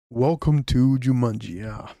Welcome to Jumanji.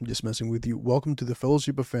 Yeah, I'm just messing with you. Welcome to the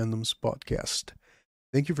Fellowship of Fandoms podcast.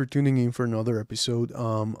 Thank you for tuning in for another episode.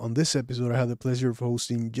 On this episode, I had the pleasure of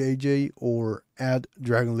hosting JJ or at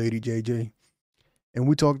Dragon Lady JJ, and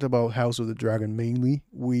we talked about House of the Dragon mainly.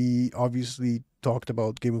 We obviously talked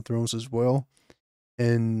about Game of Thrones as well,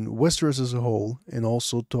 and Westeros as a whole, and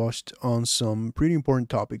also touched on some pretty important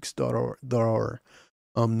topics that are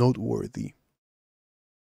noteworthy.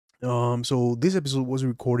 So this episode was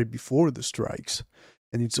recorded before the strikes,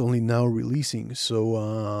 and it's only now releasing.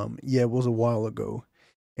 So yeah, it was a while ago,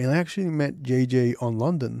 and I actually met JJ on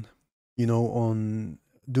London. On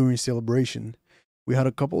during celebration, we had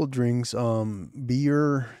a couple of drinks,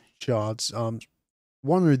 beer, shots,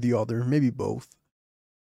 one or the other, maybe both.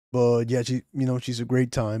 But yeah, she's a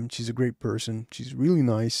great time. She's a great person. She's really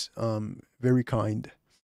nice, very kind,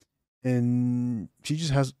 and she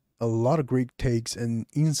just has a lot of great takes and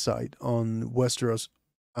insight on Westeros,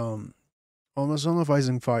 um, on A Song of Ice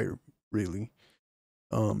and Fire. Really,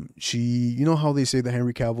 you know how they say that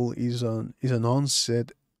Henry Cavill is an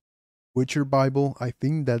on-set Witcher Bible. I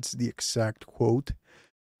think that's the exact quote.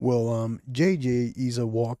 Well, JJ is a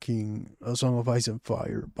walking A Song of Ice and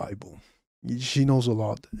Fire Bible. She knows a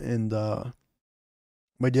lot, and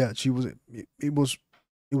but yeah, it was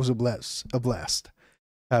a blast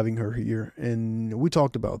having her here, and we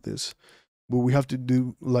talked about this. But we have to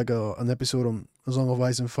do like an episode on A Song of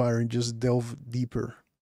Ice and Fire and just delve deeper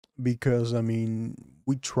because I mean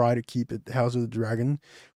we try to keep it House of the Dragon.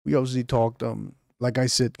 We obviously talked like I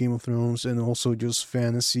said, Game of Thrones and also just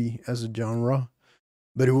fantasy as a genre,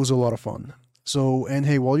 but it was a lot of fun. So, and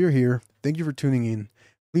hey, while you're here, thank you for tuning in.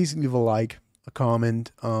 Please leave a like, a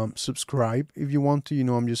comment, subscribe if you want to.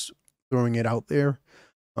 I'm just throwing it out there.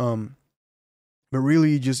 Um, but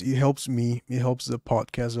really, just it helps me. It helps the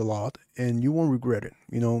podcast a lot, and you won't regret it.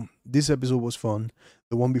 This episode was fun.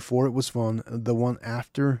 The one before it was fun. The one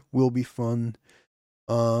after will be fun.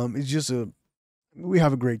 It's just we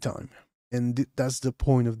have a great time, and that's the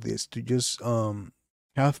point of this, to just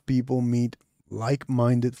have people meet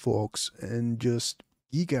like-minded folks and just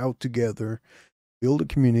geek out together, build a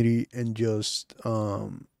community, and just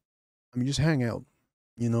hang out.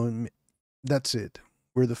 And that's it.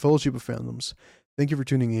 We're the Fellowship of Fandoms. Thank you for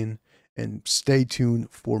tuning in, and stay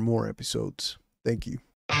tuned for more episodes. Thank you.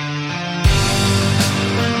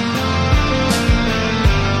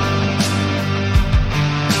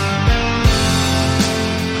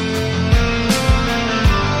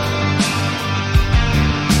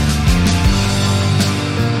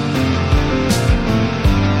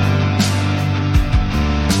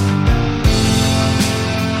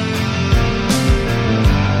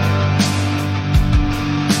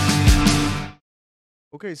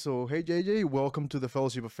 Okay, so hey JJ, welcome to the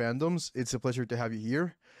Fellowship of Fandoms. It's a pleasure to have you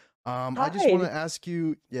here. I just want to Hi. ask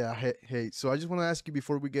you, yeah, hey. So I just want to ask you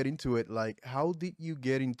before we get into it, like, how did you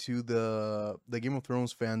get into the Game of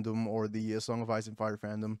Thrones fandom or the Song of Ice and Fire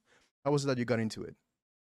fandom? How was it that you got into it?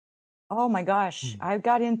 Oh my gosh. Mm. I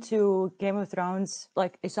got into Game of Thrones,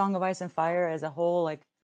 like A Song of Ice and Fire as a whole, like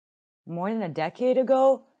more than a decade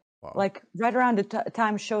ago. Wow. Like right around the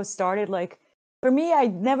time show started. Like for me, I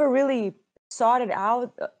never really sought it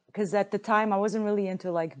out because at the time I wasn't really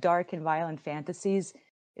into like dark and violent fantasies.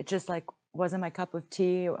 It just like wasn't my cup of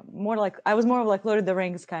tea. More like I was more of like Lord of the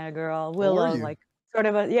Rings kind of girl, Oh, are Willow, you? like sort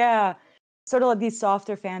of yeah, sort of like these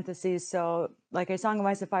softer fantasies. So like A Song of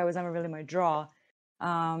Ice and Fire was never really my draw.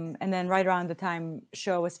 And then right around the time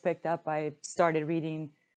show was picked up, I started reading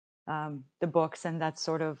the books, and that's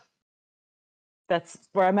where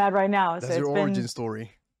I'm at right now. So That's your it's origin been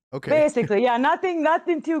story. Okay. basically, yeah,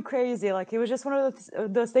 nothing too crazy. Like it was just one of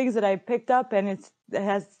those things that I picked up, and it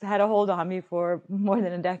has had a hold on me for more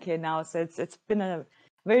than a decade now. So it's been a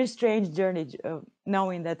very strange journey,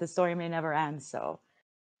 knowing that the story may never end. So,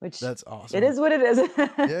 which That's it awesome. is what it is. Yeah,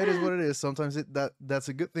 it is what it is. Sometimes that's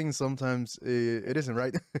a good thing. Sometimes it isn't,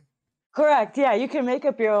 right? Correct. Yeah, you can make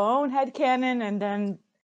up your own head canon, and then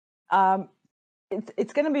um,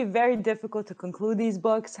 it's going to be very difficult to conclude these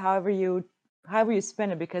books, however you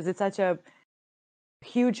spin it, because it's such a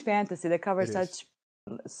huge fantasy that It covers is.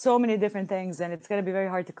 so many different things, and it's going to be very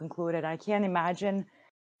hard to conclude it. I can't imagine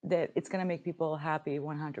that it's going to make people happy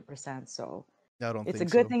 100%. So I don't it's a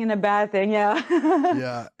think good so. thing and a bad thing. Yeah.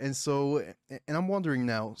 Yeah, and so and I'm wondering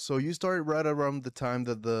now. So you started right around the time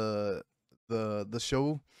that the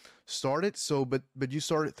show started. So but you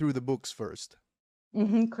started through the books first.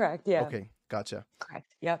 Correct. Yeah. Okay, gotcha. Correct.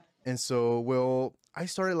 Yep. And so well, I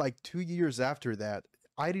started like 2 years after that.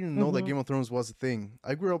 I didn't know that hmm Game of Thrones was a thing.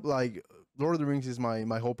 I grew up like Lord of the Rings is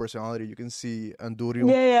my whole personality. You can see Andurio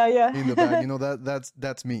Yeah. Yeah. in the back. Yeah.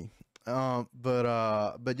 That's me.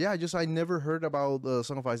 But yeah, I never heard about the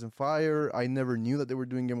Song of Ice and Fire. I never knew that they were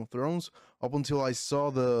doing Game of Thrones up until I saw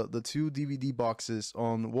the two DVD boxes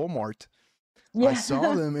on Walmart. I saw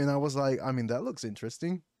Yeah. them and I was like, I mean, that looks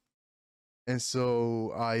interesting. And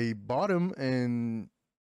so I bought them, and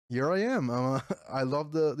here I am. I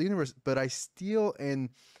love the universe, but I still, and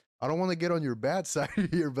I don't want to get on your bad side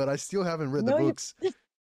here, but I still haven't read the No, you. books.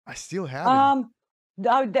 I still haven't. Um,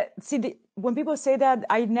 when people say that,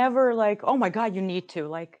 I never like, oh my God, you need to.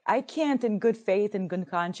 Like, I can't, in good faith and good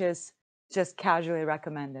conscience, just casually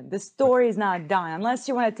recommend it. The story is not done unless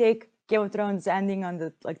you want to take Game of Thrones ending on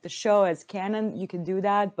the show as canon. You can do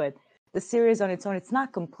that, but the series on its own, it's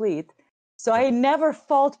not complete. So I Right. never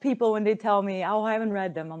fault people when they tell me, "Oh, I haven't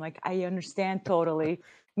read them." I'm like, I understand totally.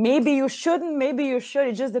 Maybe you shouldn't. Maybe you should.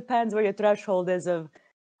 It just depends where your threshold is of,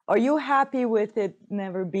 are you happy with it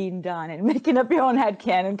never being done and making up your own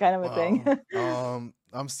headcanon kind of a thing? Wow.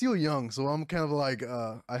 I'm still young, so I'm kind of like,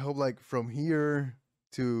 I hope like from here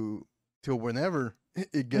to till whenever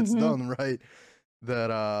it gets Hmm. done, right?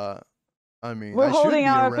 That I mean, We're I should holding be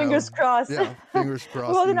our fingers around. crossed. Yeah, fingers We're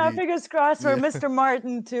crossed holding our indeed. fingers crossed for Yeah. Mr.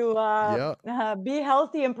 Martin to Yeah, be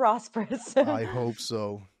healthy and prosperous. I hope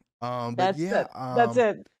so. But That's yeah, it. That's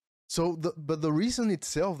it. so the reason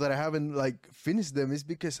itself that I haven't like finished them is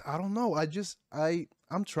because I don't know.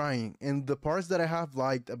 I'm trying, and the parts that I have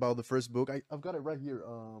liked about the first book, I've got it right here.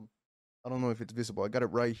 I don't know if it's visible. I got it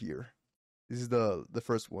right here. This is the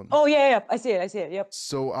first one. Oh yeah, yeah. I see it. I see it. Yep.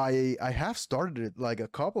 So I have started it like a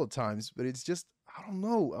couple of times, but it's just I don't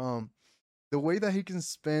know. The way that he can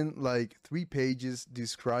spend like 3 pages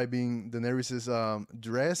describing Daenerys's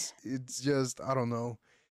dress, it's just I don't know.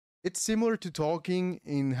 It's similar to talking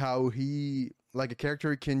in how he like a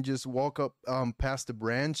character can just walk up past a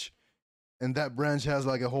branch, and that branch has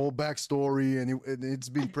like a whole backstory, and it's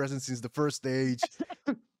been present since the first stage,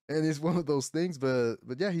 and it's one of those things. But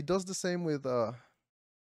yeah, he does the same with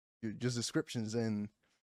just descriptions, and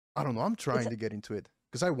I don't know. I'm It's trying to get into it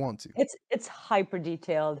because I want to. it's hyper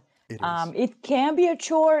detailed. It is. It can be a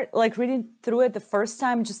chore, like reading through it the first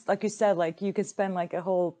time, just like you said, like you could spend like a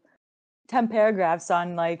whole 10 paragraphs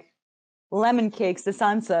on like lemon cakes that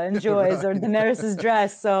Sansa enjoys or Right. Daenerys's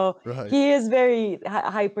dress. So Right. he is very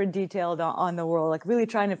hyper detailed on the world, like really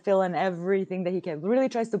trying to fill in everything that he can. Really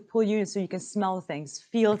tries to pull you in so you can smell things,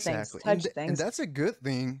 feel things, Exactly. touch And things. that's a good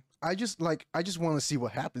thing. I just want to see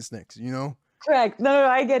what happens next, you know? Correct. No, no, no,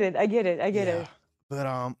 I get it. I get it. I get Yeah. it.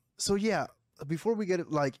 But so yeah, before we get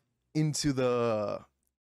like into the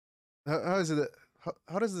how is it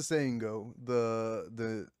how does the saying go?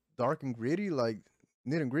 The dark and gritty, like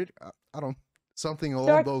knit and gritty? I don't something along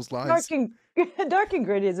Dark, those dark lines. and dark and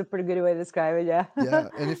gritty is a pretty good way to describe it. Yeah. Yeah,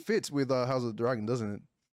 and it fits with House of the Dragon, doesn't it?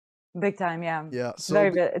 Big time. Yeah. Yeah. It's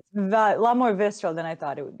very, it's a lot more visceral than I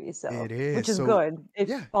thought it would be. It So, is. which is So good. It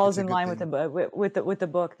yeah, falls it's a in good line with thing. with the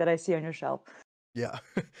book that I see on your shelf. Yeah.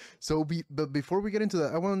 So but before we get into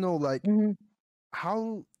that, I want to know like Hmm.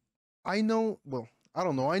 how I know, well, I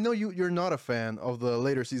don't know. I know you're not a fan of the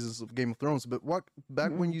later seasons of Game of Thrones, but what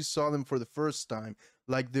back when Hmm. you saw them for the first time,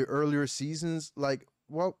 like the earlier seasons, like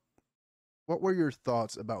what were your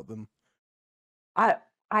thoughts about them? I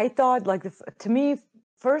I thought like to me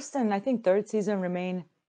first and I think third season remain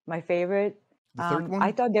my favorite. The third I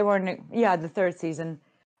one? thought they were yeah, the third season.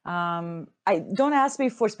 I don't ask me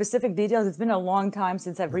for specific details. It's been a long time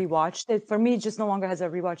since I've Right. rewatched it. For me, it just no longer has a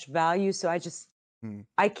rewatch value. So Hmm.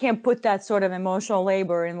 I can't put that sort of emotional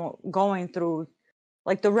labor in going through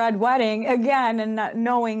like the Red Wedding again and not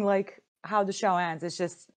knowing like how the show ends. It's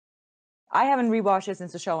just I haven't rewatched it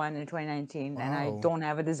since the show ended in 2019, and I Wow. don't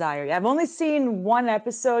have a desire. I've only seen one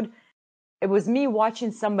episode. It was me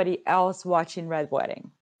watching somebody else watching Red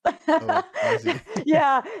Wedding. Oh, I see.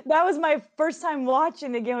 Yeah, that was my first time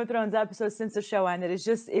watching the Game of Thrones episode since the show ended. It's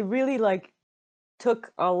just it really like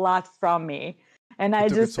took a lot from me, and It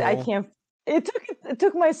took its I toll. can't. It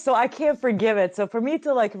took my soul. I can't forgive it. So for me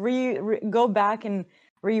to like go back and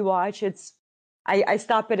rewatch, I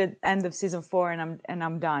stop it at end of season 4 and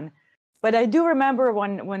I'm done. But I do remember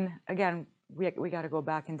when again we got to go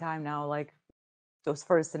back in time now, like those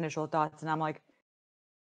first initial thoughts, and I'm like,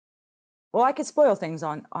 well, I could spoil things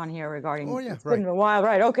on here Oh regarding. yeah, It's been right. a while,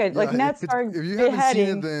 right? Okay, like Yeah, Ned Stark if you haven't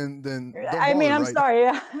seen it, beheading. then don't I mean, bother, I'm right? sorry.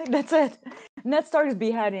 Yeah, that's it. Ned Stark's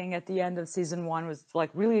beheading at the end of season 1 was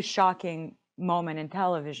like really shocking moment in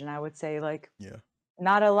television. I would say like Yeah.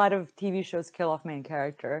 not a lot of TV shows kill off main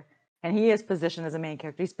character, and he is positioned as a main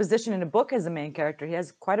character. He's positioned in a book as a main character. He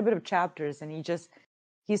has quite a bit of chapters, and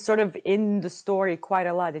he's sort of in the story quite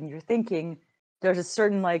a lot. And you're thinking there's a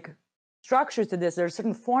certain like structure to this, there's a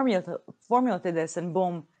certain formula to this, and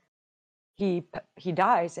boom, he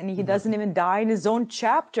dies, and he Right. doesn't even die in his own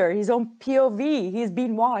chapter, his own POV. He's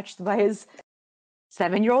being watched by his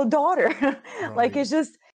 7-year-old daughter. Like, Right. it's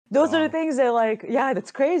just, those are the Wow. things that, like, yeah,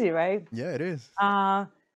 that's crazy, right? Yeah, it is.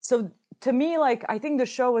 So to me, like, I think the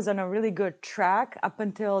show was on a really good track up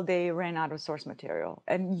until they ran out of source material,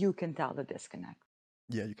 and you can tell the disconnect.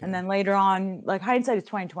 Yeah, you And can. then later on, like, hindsight is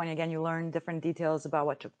 2020. Again, you learn different details about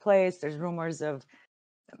what took place. There's rumors of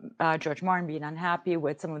George Martin being unhappy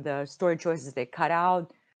with some of the story choices they cut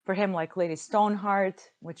out. For him, like Lady Stoneheart,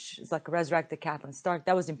 which is like a resurrected Catelyn Stark,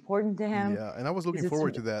 that was important to him. Yeah, and I was looking Because it's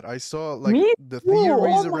forward to that. I saw like me the too.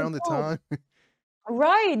 theories Oh my around the god! time.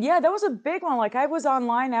 Right? Yeah, that was a big one. Like, I was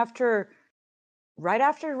online right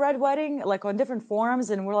after Red Wedding, like on different forums,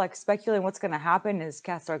 and we're like speculating what's going to happen. Is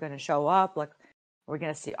Cat Star going to show up? Like, we're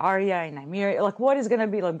going to see Arya and Nymeria. Like, what is going to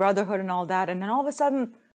be like Brotherhood and all that? And then all of a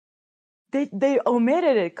sudden, they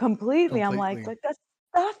omitted it completely. I'm like that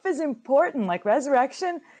stuff is important. Like,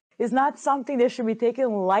 resurrection is not something that should be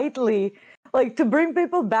taken lightly. Like, to bring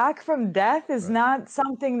people back from death is Right. not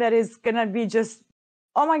something that is gonna be just,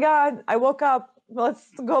 oh my god, I woke up,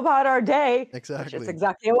 let's go about our day. Which is Exactly.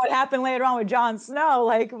 exactly what happened later on with Jon Snow.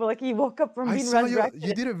 Like he woke up from I being saw resurrected.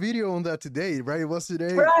 you did a video on that today, right? It was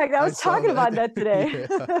today. Correct. I was saw talking about that today.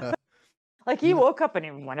 Yeah. Like, he woke up and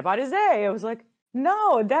he went about his day. It was like,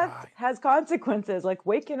 no, death Right. has consequences. Like,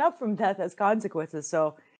 waking up from death has consequences.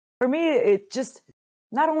 So for me, it just,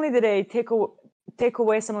 not only did they take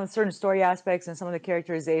away some of the certain story aspects and some of the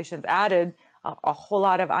characterizations, added a whole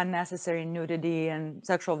lot of unnecessary nudity and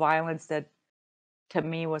sexual violence that to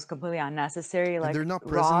me was completely unnecessary. And Like, they're not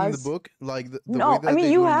present in the Roz. book, like the way No, I that mean,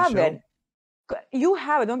 they you do in the have show. it. You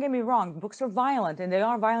have it. Don't get me wrong. Books are violent, and they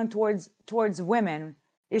are violent towards women.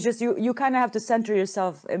 It's just you kind of have to center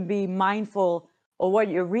yourself and be mindful of what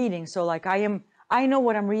you're reading. So, like, I know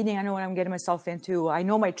what I'm reading. I know what I'm getting myself into. I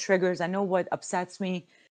know my triggers. I know what upsets me.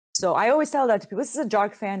 So I always tell that to people. This is a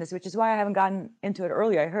dark fantasy, which is why I haven't gotten into it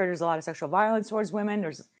earlier. I heard there's a lot of sexual violence towards women.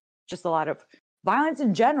 There's just a lot of violence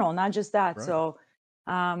in general, not just that. Right. So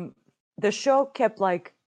the show kept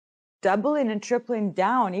like doubling and tripling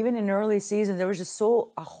down. Even in early seasons, there was just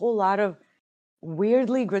a whole lot of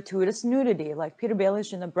weirdly gratuitous nudity, like Peter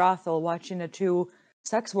Baelish in the brothel watching the two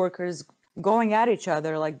sex workers going at each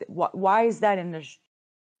other. Like, why is that in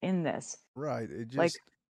this? Right. It Like, just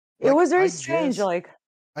it was very I strange. guess Like,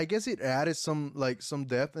 I guess it added some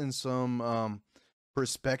depth and some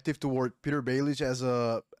perspective toward Peter Baelish as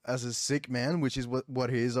a sick man, which is what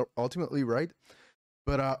he is ultimately, right?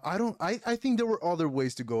 But I think there were other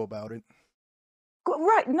ways to go about it.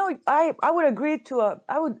 right? No, I would agree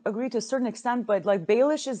to a certain extent, but like,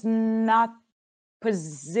 Baelish is not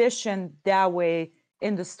positioned that way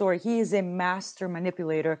in the story. He is a master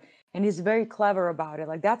manipulator, and he's very clever about it.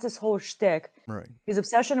 Like, that's his whole shtick. Right. His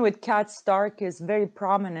obsession with Cat Stark is very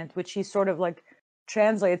prominent, which he sort of like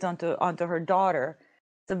translates onto her daughter.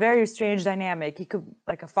 It's a very strange dynamic. He could,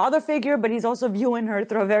 like, a father figure, but he's also viewing her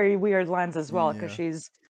through a very weird lens as well, because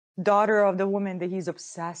she's daughter of the woman that he's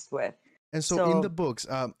obsessed with. And so in the books,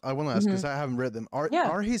 I want to ask, because I haven't read them.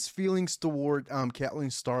 Are his feelings toward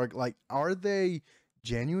Catelyn Stark, like, are they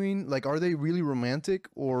genuine? Like, are they really romantic,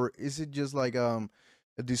 or is it just like a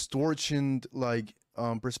distortion, like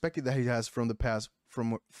perspective that he has from the past,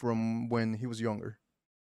 from when he was younger?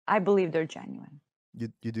 I believe they're genuine.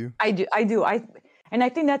 You do? I do. And I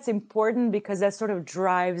think that's important, because that sort of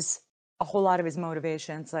drives a whole lot of his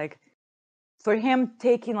motivations. Like, for him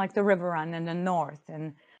taking like the River Run in the north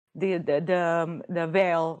and the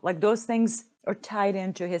Vale, like, those things are tied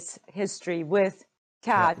into his history with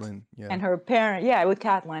Kat Catelyn, and her parent. Yeah, with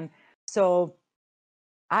Catelyn. So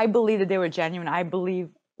I believe that they were genuine. I believe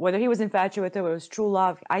whether he was infatuated with her, whether it was true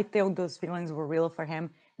love, I think those feelings were real for him,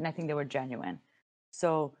 and I think they were genuine.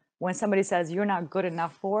 So when somebody says you're not good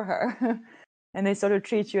enough for her, and they sort of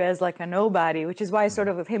treat you as like a nobody, which is why sort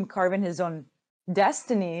of him carving his own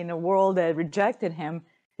destiny in a world that rejected him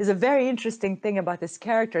is a very interesting thing about this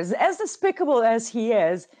character. As despicable as he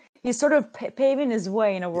is, he's sort of paving his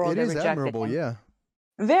way in a world that rejected him. It is admirable, yeah.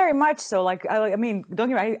 Very much so. Like, I mean, don't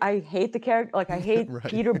get me wrong, I hate the character. Like, I hate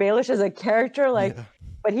Peter Baelish as a character. Like,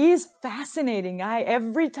 but he's fascinating.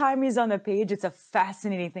 Every time he's on the page, it's a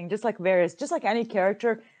fascinating thing. Just like any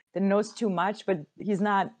character that knows too much, but he's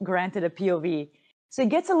not granted a POV. So it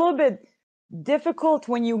gets a little bit difficult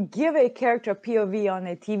when you give a character a POV on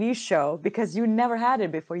a TV show, because you never had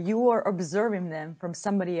it before. You are observing them from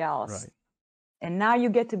somebody else. Right. And now you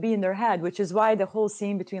get to be in their head, which is why the whole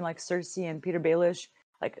scene between like Cersei and Peter Baelish,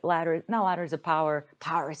 like ladder, not ladders of power,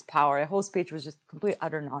 power is power. The whole speech was just complete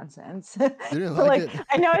utter nonsense. You didn't So like like, it?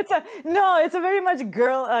 I know it's a very much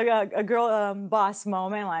girl, a girl boss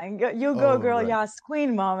moment, like you go Oh, girl, right. yes,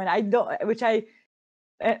 queen moment. I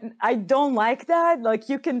don't like that. Like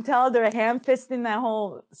you can tell they're ham-fisting that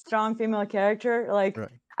whole strong female character. Like Right.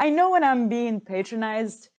 I know when I'm being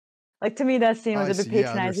patronized. Like to me, that scene was I a bit see. Yeah, I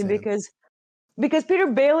patronizing understand. because Peter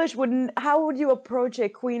Baelish wouldn't. How would you approach a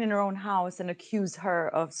queen in her own house and accuse her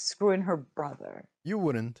of screwing her brother? You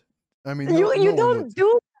wouldn't. I mean, You no one would. don't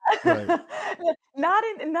do Right. that.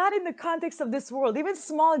 Not in the context of this world. Even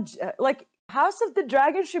small like House of the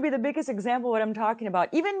Dragon should be the biggest example of what I'm talking about.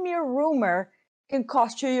 Even mere rumor can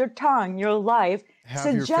cost you your tongue, your life.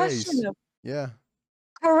 Have your Suggestion face. of Yeah.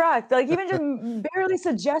 correct. Like even just barely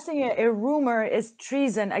suggesting a rumor is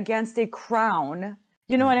treason against a crown.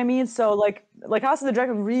 You know Right. what I mean? So like House of the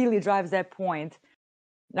Dragon really drives that point,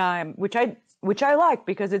 which I like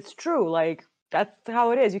because it's true. Like that's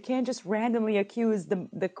how it is. You can't just randomly accuse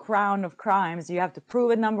the crown of crimes. You have to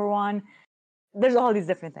prove it. Number one, there's all these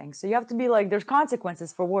different things. So you have to be like, there's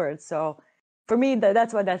consequences for words. So for me,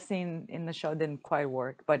 that's why that scene in the show didn't quite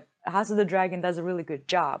work. But House of the Dragon does a really good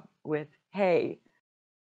job with, hey,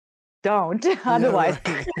 don't Yeah, otherwise.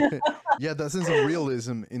 right. Yeah, that sense of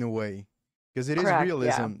realism in a way. Because it is Correct. Yeah.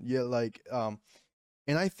 realism. Yeah, like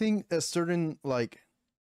and I think a certain like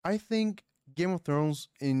I think Game of Thrones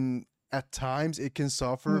in at times it can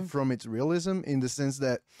suffer Mhm. from its realism in the sense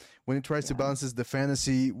that when it tries to Yeah. balances the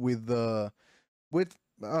fantasy with the with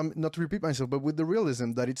not to repeat myself, but with the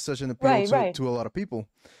realism that it's such an appeal Right. Right. to a lot of people.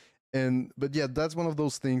 And but yeah, that's one of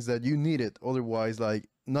those things that you need it. Otherwise, like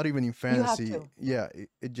not even in You have fantasy, to. yeah,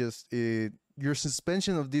 it just your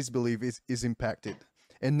suspension of disbelief is impacted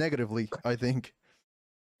and negatively, I think.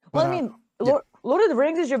 Well, But I mean, yeah, Lord of the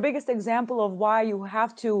Rings is your biggest example of why you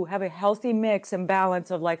have to have a healthy mix and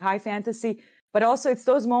balance of like high fantasy, but also it's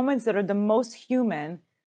those moments that are the most human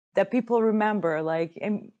that people remember, like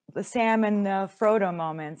in the Sam and Frodo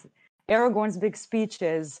moments, Aragorn's big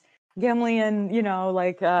speeches, Gimli and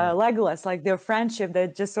like right, Legolas, like their friendship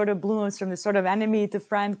that just sort of blooms from this sort of enemy to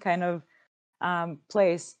friend kind of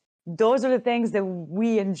place. Those are the things that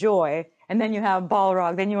we enjoy. And then you have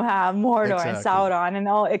Balrog, then you have Mordor and exactly. Sauron and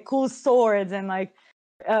all cool swords and like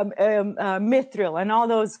Mithril and all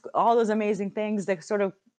those amazing things that sort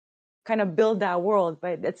of kind of build that world.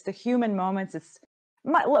 But it's the human moments. It's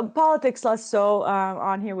politics less so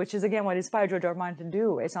on here, which is again what inspired George R. R. Martin to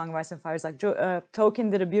do A Song of Ice and Fire. It's like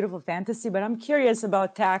Tolkien did a beautiful fantasy, but I'm curious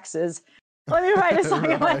about taxes. Let me write a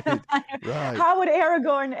song of Ice and Fire. Right. How would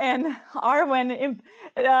Aragorn and Arwen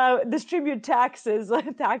distribute taxes,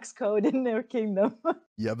 tax code in their kingdom?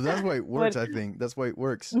 Yeah, but that's why it works. I think that's why it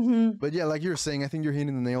works. Mhm. But yeah, like you're saying, I think you're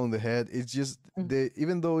hitting the nail on the head. It's just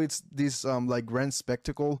even though it's this like grand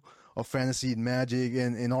spectacle of fantasy and magic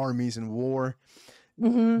and armies and war,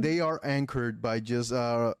 Mhm. they are anchored by just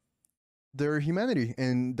their humanity,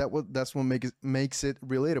 and that's what makes it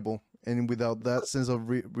relatable. And without that sense of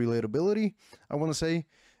relatability, I want to say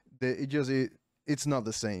that it's not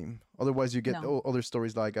the same. Otherwise, you get No. other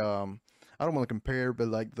stories like I don't want to compare, but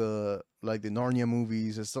like the Narnia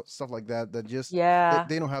movies and stuff like that that just Yeah.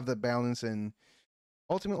 they don't have that balance, and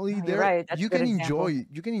ultimately No, you're right. That's a good example.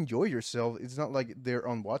 you can enjoy yourself. It's not like they're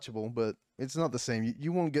unwatchable, but it's not the same.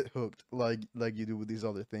 You won't get hooked like you do with these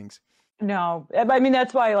other things. No, I mean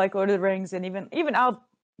that's why I like Lord of the Rings and even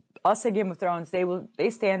I'll say Game of Thrones. They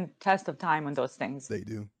stand test of time on those things. They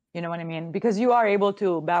do. You know what I mean? Because you are able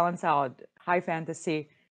to balance out high fantasy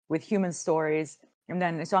with human stories, and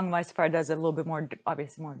then A Song of Ice and Fire does a little bit more,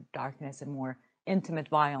 obviously more darkness and more intimate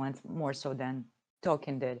violence, more so than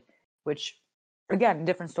Tolkien did. Which, again,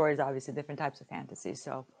 different stories, obviously different types of fantasy.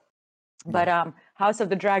 So, but House of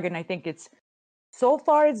the Dragon, I think so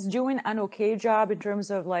far it's doing an okay job in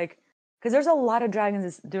terms of like, because there's a lot of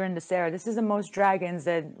dragons during this era. This is the most dragons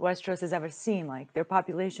that Westeros has ever seen. Like their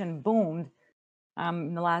population boomed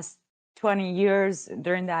in the last 20 years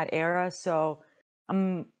during that era. So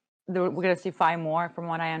we're going to see 5 more from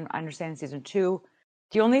what I understand in season 2.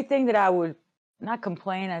 The only thing that I would not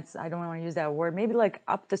complain, I don't want to use that word, maybe like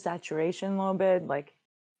up the saturation a little bit. Like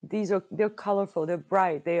they're colorful, they're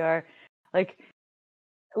bright, they are like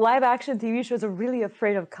live action TV shows are really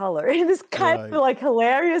afraid of color. It is kind of Right. like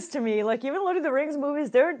hilarious to me. Like even Lord of the Rings movies,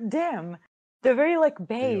 they're dim. They're very like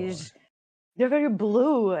They beige. are. They're very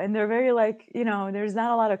blue and they're very like, there's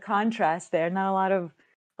not a lot of contrast there, not a lot of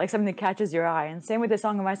like something that catches your eye. And same with the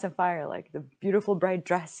Song of Ice and Fire, like the beautiful bright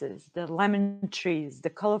dresses, the lemon trees, the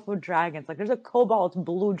colorful dragons. Like there's a cobalt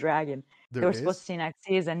blue dragon they There were supposed to is. see next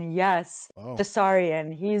season. Yes, Oh,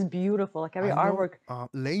 Jasarian, he's beautiful. Like every I know. artwork.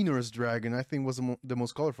 Laner's dragon, I think, was the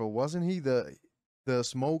most colorful, wasn't he? The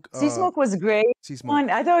smoke. Sea Smoke was great. Sea smoke. One,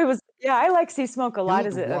 I thought it was. Yeah, I like Sea Smoke a He lot.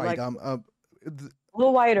 looked As a white. like a Th-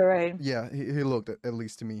 little whiter, right? yeah, he looked at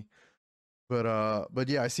least to me. But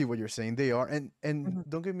yeah, I see what you're saying. They are, and Mhm.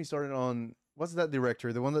 don't get me started on what's that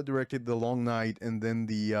director? The one that directed The Long Night, and then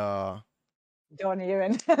the Don't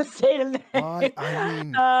even say the why? name. I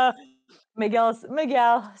mean, Miguel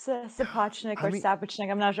Sapochnik I or mean, Sapochnik.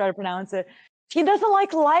 I'm not sure how to pronounce it. He doesn't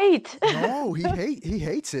like light. no, he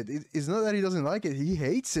hates it. It's not that he doesn't like it. He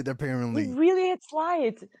hates it He apparently. really hates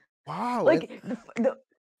light. Wow. Like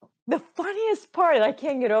the funniest part I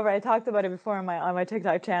can't get over. I talked about it before on my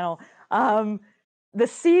TikTok channel. The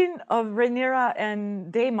scene of Rhaenyra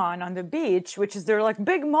and Daemon on the beach, which is their like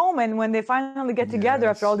big moment when they finally get together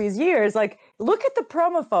after all Yes. these years. Like, look at the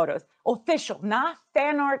promo photos, official, not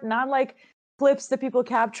fan art, not like clips that people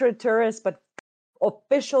captured tourists, but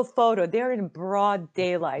official photo. They're in broad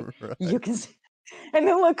daylight. You Right. can see, and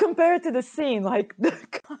then look compared to the scene, like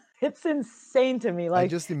it's insane to me. I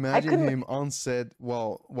Like just I imagine couldn't. him on set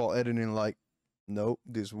while editing, like, nope,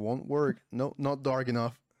 this won't work. Nope, not dark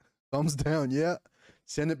enough. Thumbs down. Yeah,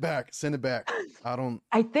 send it back. Send it back. I don't.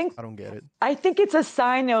 I think I don't get it. I think it's a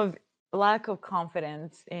sign of lack of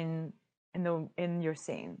confidence in your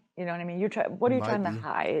scene. You know what I mean? What It are you might trying to be.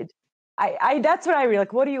 hide? I that's what I really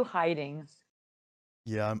like. What are you hiding?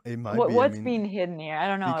 Yeah, it might be. I What's mean, being hidden here? I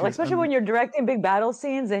don't know. Like because I especially when mean, you're directing big battle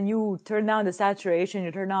scenes and you turn down the saturation,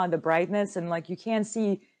 you turn down the brightness, and like you can't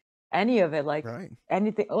see any of it. Like right.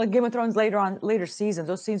 anything like Game of Thrones later seasons,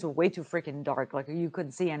 those scenes were way too freaking dark. Like you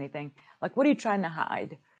couldn't see anything. Like what are you trying to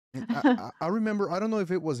hide? I remember. I don't know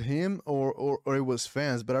if it was him or it was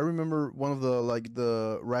fans, but I remember one of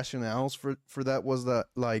the rationales for that was that,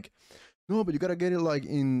 like, no, but you gotta get it like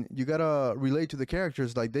in. You gotta relate to the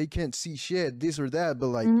characters. Like they can't see shit, this or that. But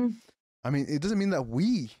like, Mhm. I mean, it doesn't mean that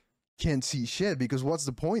we can't see shit, because what's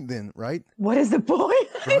the point then, right? What is the point?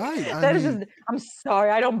 Right. I That is mean, just, I'm sorry,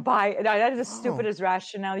 I don't buy it. That is the no, stupidest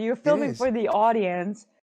rationale. You're it filming is for the audience.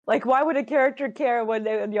 Like, why would a character care what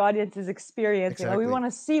the audience is experiencing? Like, we exactly. want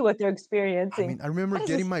to see what they're I experiencing. mean, I remember That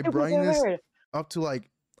is the getting my stupidest thing I've ever brightness heard. up to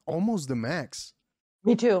like almost the max,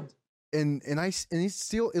 Me too. and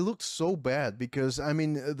it looked so bad because I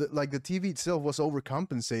mean, like the TV itself was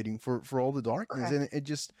overcompensating for all the darkness, and Correct. it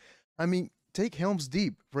just, I mean, take Helm's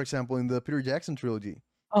Deep for example in the Peter Jackson trilogy.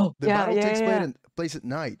 Oh, The yeah, battle yeah, takes yeah. place at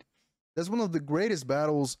night. That's one of the greatest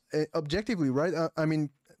battles, objectively, right? I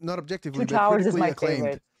mean, not Two objectively, but Towers is critically my acclaimed.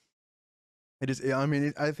 favorite. It is. I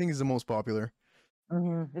mean, I think it's the most popular.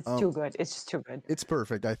 It's Um, too good. It's just too good. it's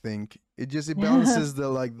perfect. I think it balances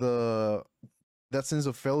the that sense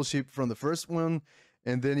of fellowship from the first one,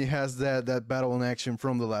 and then it has that battle in action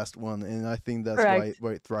from the last one, and I think that's Correct.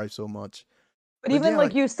 why it thrives so much. But But even yeah,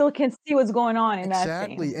 like like you still can see what's going on in that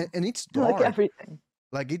exactly, scene. and it's Like dark. everything.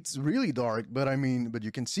 Like it's really dark, but I mean, but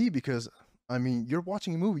you can see because I mean, you're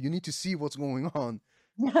watching a movie. You need to see what's going on.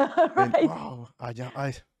 And Right. oh, I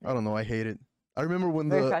don't know. I hate it. I remember when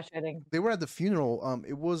Very frustrating. they were at the funeral.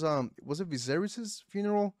 Was it Viserys's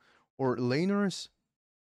funeral or Laena's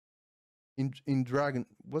in Dragon?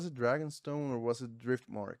 Was it Dragonstone or was it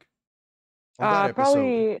Driftmark? On that episode.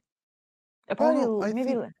 Probably, Oh no, I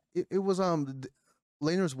maybe. think it was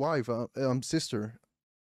Laena's wife, sister.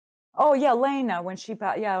 Oh yeah, Lena when she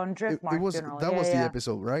yeah on It Driftmark was funeral. that Yeah, was the yeah.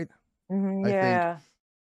 episode, right? I think Yeah.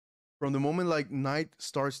 from the moment like night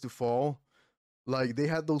starts to fall, like they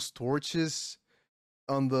had those torches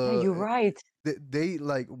on Yeah, you're the right. they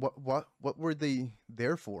like what were they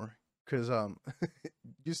there for? Because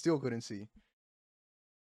you still couldn't see.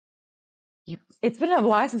 It's been a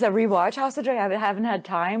while since I rewatched House of Dragon. I haven't had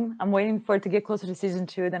time. I'm waiting for it to get closer to season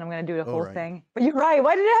 2. Then I'm gonna do the All whole right. thing. But you're right.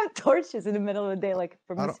 Why did it have torches in the middle of the day? Like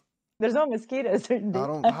I don't there's no mosquitoes during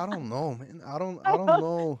daytime. I don't know, man. I I don't know.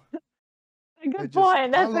 know. A It good just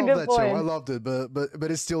point. I That's a love good that show. I point. loved it, but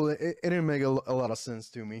it's still it didn't make a lot of sense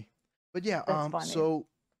to me. But yeah, That's funny. so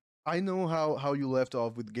I know how you left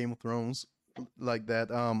off with Game of Thrones, like that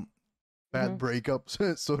bad hmm breakup,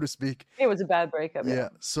 so to speak. It was a bad breakup. Yeah. Yeah.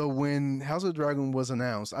 So when House of the Dragon was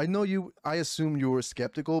announced, I assume you were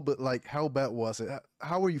skeptical, but like, how bad was it?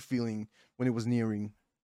 How were you feeling when it was nearing?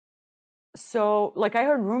 So like I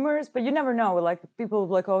heard rumors, but you never know. Like people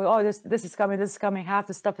like, oh, this is coming, this is coming. Half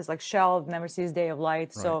the stuff is like shelved, never sees day of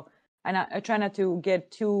light. Right. So and I try not to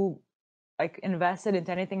get too like invested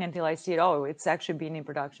into anything until I see it. Oh, it's actually being in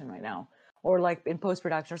production right now. or like in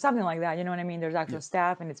post-production or something like that. You know what I mean? There's actual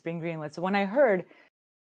staff and it's being greenlit. So when I heard,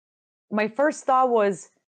 my first thought was,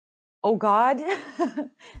 oh God,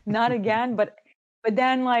 not again. But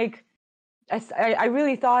then like, I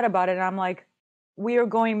really thought about it and I'm like, we are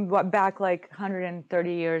going back like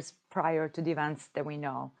 130 years prior to the events that we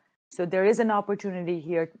know. So there is an opportunity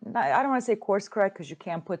here. I don't want to say course correct because you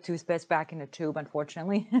can't put toothpaste back in the tube,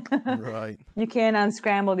 unfortunately. Right. You can't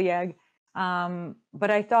unscramble the egg.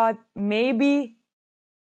 But I thought maybe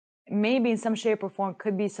in some shape or form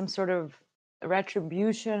could be some sort of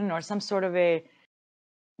retribution or some sort of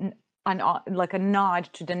like a nod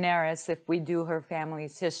to Daenerys if we do her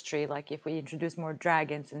family's history, like if we introduce more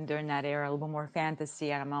dragons and during that era a little bit more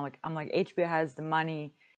fantasy. And I'm like HBO has the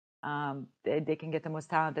money, they can get the most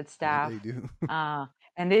talented staff. Yeah, they do.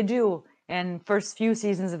 And they do. And first few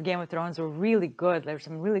seasons of Game of Thrones were really good. There's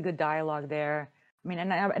some really good dialogue there. I mean,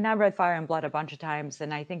 and I've read Fire and Blood a bunch of times,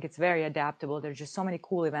 and I think it's very adaptable. There's just so many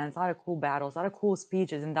cool events, a lot of cool battles, a lot of cool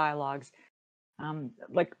speeches and dialogues.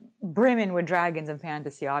 Like brimming with dragons and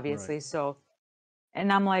fantasy, obviously. Right. So,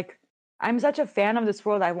 and I'm like, I'm such a fan of this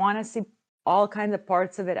world. I want to see all kinds of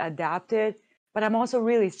parts of it adapted, but I'm also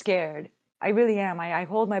really scared. I really am. I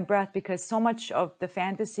hold my breath because so much of the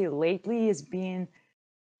fantasy lately is being,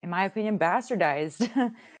 in my opinion, bastardized.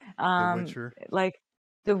 The Witcher. Like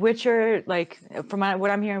The Witcher, like from what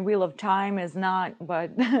I'm hearing, Wheel of Time is not, but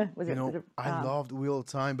was You it? know, I loved Wheel of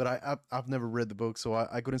Time, but I've never read the book, so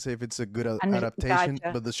I couldn't say if it's a good adaptation.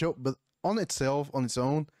 Gotcha. But the show, but on itself, on its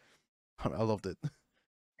own, I loved it.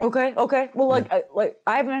 Okay. Well, like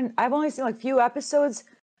I've only seen like few episodes.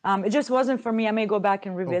 It just wasn't for me. I may go back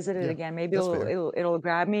and revisit it again. Maybe it'll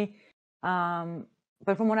grab me.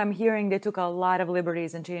 But from what I'm hearing, they took a lot of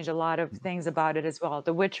liberties and changed a lot of things about it as well.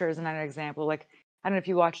 The Witcher is another example. Like, I don't know if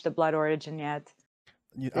you watched The Blood Origin yet.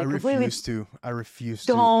 I refuse to. I refuse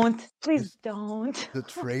to. Please Just don't. The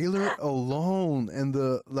trailer alone and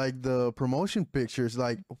the promotion pictures,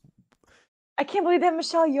 like, I can't believe they have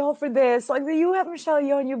Michelle Yeoh for this. Like, you have Michelle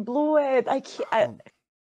Yeoh and you blew it. I can't.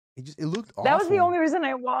 It looked awful. That was the only reason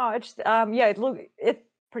I watched. Yeah, it's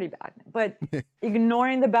pretty bad. But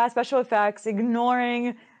ignoring the bad special effects,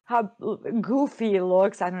 ignoring how goofy it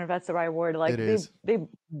looks, I don't know if that's the right word. Like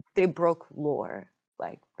they broke lore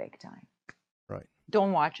like big time. Right.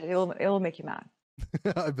 Don't watch it. It'll make you mad.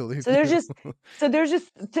 I believe. So there's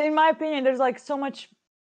just in my opinion, there's like so much.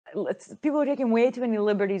 People are taking way too many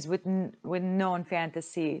liberties with known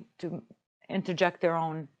fantasy to interject their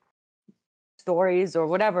own stories or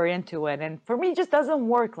whatever into it, and for me it just doesn't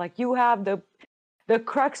work. Like, you have the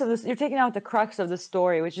crux of this, you're taking out the crux of the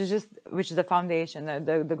story, which is the foundation,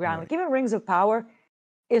 the ground. Like, even Rings of Power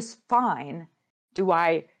is fine. Do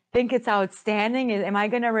I think it's outstanding? Am I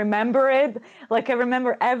gonna remember it like I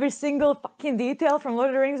remember every single fucking detail from Lord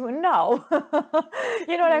of the Rings? No.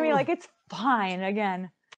 You know what I mean? Like, it's fine.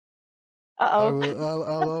 Again, I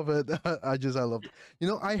love it. I love it. You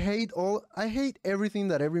know, I hate everything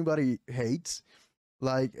that everybody hates,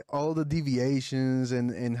 like all the deviations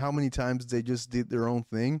and how many times they just did their own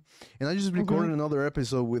thing. And I just recorded another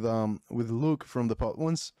episode with Luke from the Pot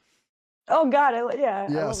Ones. Oh God,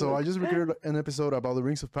 yeah. So I just recorded an episode about the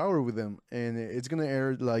Rings of Power with them, and it's gonna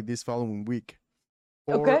air like this following week,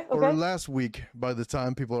 or last week by the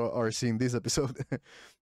time people are seeing this episode.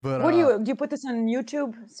 But what do you put this on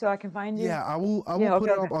YouTube so I can find you? Yeah, I will put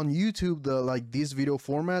it up on YouTube, this video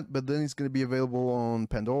format, but then it's gonna be available on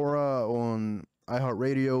Pandora, on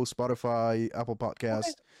iHeartRadio, Spotify, Apple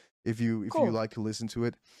Podcast, if you like to listen to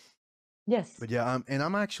it. Yes. But yeah, and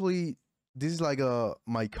I'm actually, this is like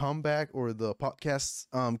my comeback, or the podcast's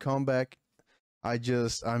comeback. I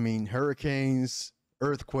mean, hurricanes,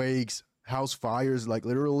 earthquakes, house fires, like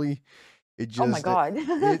literally. It just, oh my God.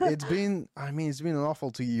 it's been an awful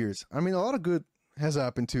 2 years. I mean, a lot of good has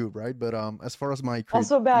happened too, right? But as far as my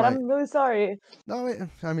also bad, I'm really sorry. No,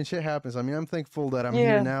 I mean, shit happens. I mean, I'm thankful that I'm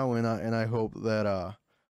here now, and I hope that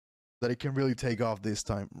it can really take off this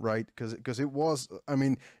time, right? Because it was, I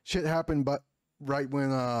mean, shit happened, but right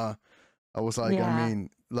when I was like, I mean,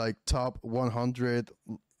 like top 100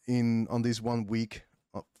 on this 1 week.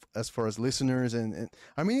 As far as listeners, and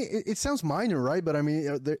I mean, it sounds minor, right? But I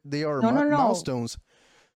mean, they are milestones.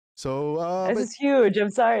 So this is huge. I'm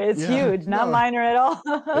sorry, it's huge, not minor at all.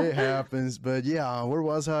 It happens, but yeah, where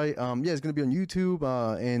was I? Yeah, it's gonna be on YouTube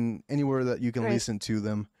and anywhere that you can listen to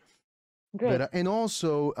them. Great. But, and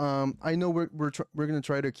also, I know we're gonna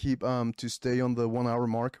try to keep to stay on the 1 hour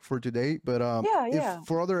mark for today. But if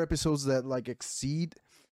for other episodes that like exceed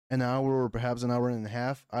an hour or perhaps an hour and a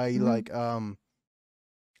half, I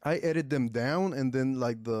I edit them down, and then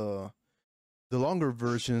like the the longer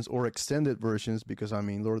versions or extended versions, because I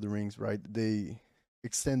mean Lord of the Rings, right? They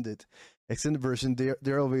extended version.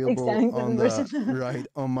 They're available Extending on the the version. right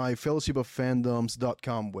on my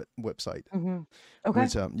fellowshipoffandoms.com website. Okay.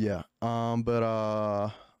 Which yeah. But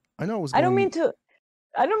I know I was I don't going. mean to.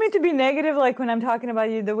 I don't mean to be negative, like when I'm talking about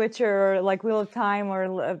you, The Witcher, or like Wheel of Time, or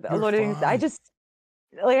You're Lord of the Rings. I fine. just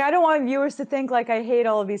like I don't want viewers to think like I hate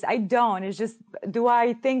all of these. I don't. It's just, do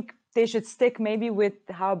I think they should stick maybe with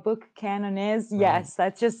how book canon is? Right. Yes,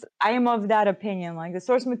 that's just, I am of that opinion. Like the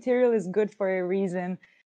source material is good for a reason.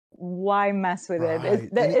 Why mess with it? Right,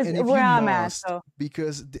 That is and if where you I'm at. must, So,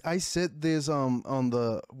 because I said this on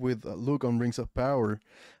the with Luke on Rings of Power,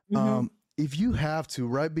 mm-hmm, if you have to,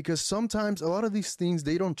 right? Because sometimes a lot of these things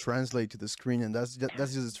they don't translate to the screen, and that's just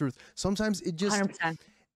the truth. Sometimes it just 100%.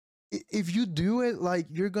 if you do it, like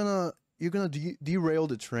you're gonna derail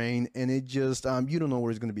the train, and it just you don't know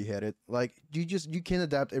where it's gonna be headed. Like you can't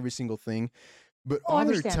adapt every single thing, but Oh, other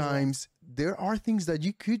understandable. times there are things that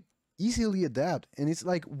you could easily adapt, and it's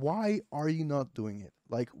like, why are you not doing it?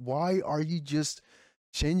 Like, why are you just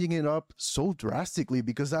changing it up so drastically?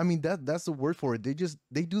 Because I mean that's the word for it. They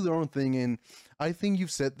do their own thing, and I think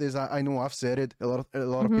you've said this. I know I've said it. A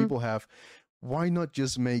lot of Mm-hmm. people have. Why not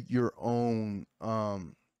just make your own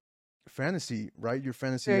fantasy, right? Your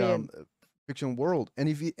fantasy Period. fiction world. And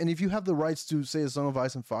if you have the rights to say A Song of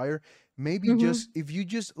Ice and Fire, maybe Mm-hmm. just if you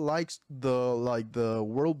just the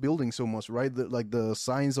world building so much, right? Like the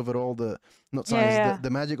science of it all, the not Yeah, science, the, yeah, the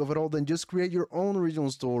magic of it all, then just create your own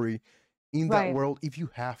original story in that right. world if you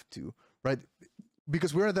have to, right?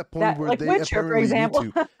 Because we're at that point That, where like they Witcher, for apparently need example.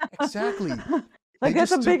 to. Exactly. They Like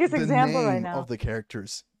that's the just took biggest the example right name now. of the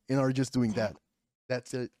characters and are just doing Yeah, that.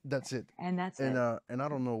 That's it. That's it. and that's And it. and I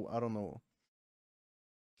don't know.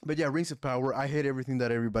 But yeah, Rings of Power. I hate everything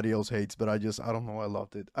that everybody else hates, but I don't know. I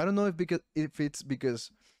loved it. I don't know if it's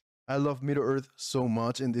because I love Middle Earth so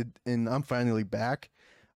much, and I'm finally back.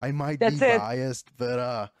 I might be That's it. biased, but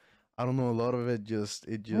I don't know. A lot of it just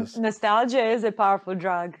Nostalgia is a powerful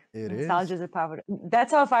drug. it Nostalgia is. is a powerful.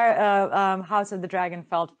 That's how House of the Dragon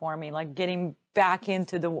felt for me. Like getting back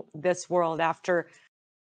into this world after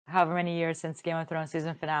however many years since Game of Thrones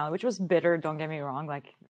season finale, which was bitter. Don't get me wrong.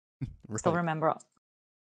 Like still Right. remember.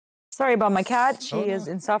 Sorry about my cat. Oh She is no,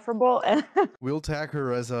 insufferable. And we'll tag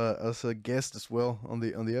her as a guest as well on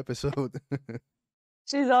the episode.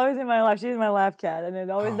 she's always in my life. She's my laugh cat, and it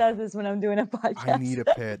always Oh, does this when I'm doing a I need podcast. a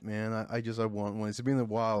pet, man. I want one. It's been a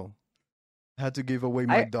while. I had to give away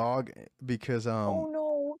my I dog because Oh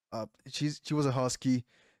no. she was a husky,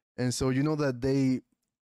 and so you know that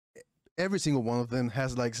every single one of them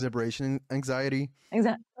has like separation anxiety,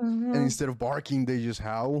 Exactly. and Hmm. instead of barking they just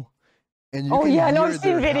howl, and you Oh can yeah, I know. I've hear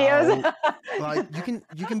seen their howl. videos. Like you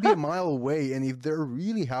can be a mile away, and if they're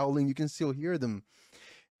really howling you can still hear them.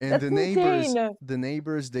 And That's the neighbors insane. the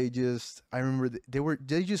neighbors they just I remember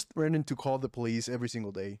they just threatened to call the police every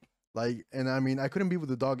single day. Like, and I mean I couldn't be with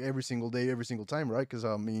the dog every single day every single time, right? Because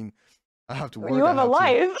I mean I have to You work. I have a have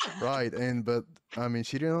to, life. right? And but I mean,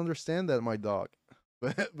 she didn't understand that my dog,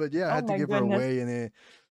 but yeah, I Oh had to my give her goodness. away, and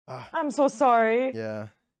ah, I'm so sorry. yeah,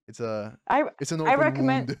 it's a I it's an I open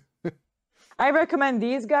recommend wound. I recommend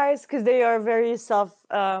these guys because they are very self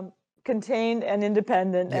contained and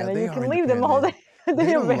independent, Yeah, and then they you are can leave them all independent. day. They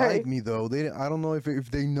They are don't like very. me though. I don't know if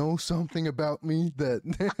they know something about me that,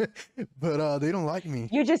 but they don't like me.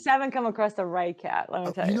 You just haven't come across the right cat. Let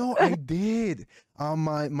me tell You know, you. I did.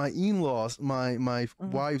 My in-laws, my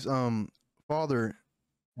Mhm. wife's father,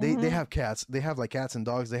 they Mhm. have cats. They have like cats and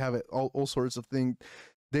dogs. They have all sorts of things.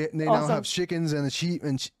 They now have Awesome. chickens and sheep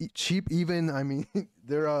and sheep even. I mean,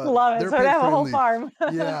 Love it. they're So they pet have a whole friendly. farm.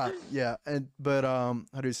 Yeah, yeah. And but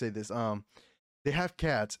how do you say this? They have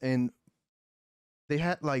cats, and they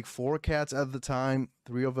had like four cats at the time.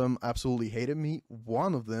 Three of them absolutely hated me.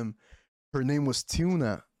 One of them, her name was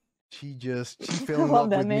Tuna. She fell I in love love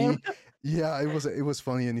that with name. me. Yeah, it was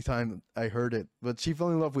funny anytime I heard it. But she fell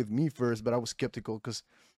in love with me first, but I was skeptical because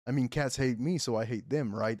I mean cats hate me, so I hate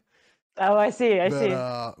them, right? Oh, I see. I But see.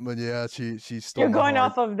 yeah, she stole You're my going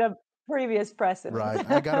heart. off of the previous precedent. Right.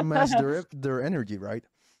 I gotta match their energy, right?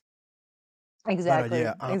 But Exactly.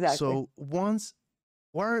 yeah, Exactly. so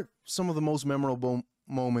what are some of the most memorable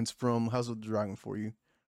moments from House of the Dragon for you?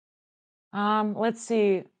 Let's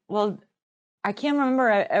see. Well, I can't remember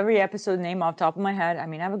every episode name off the top of my head. I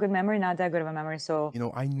mean, I have a good memory, not that good of a memory, so You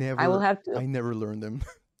know, I will have to. I never learned them.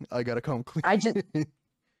 I gotta come I clean.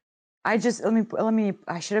 just, let me.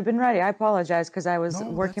 I should have been ready. I apologize because I was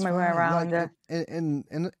No, working that's my way fine. around. Like, and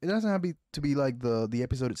it doesn't have to be like the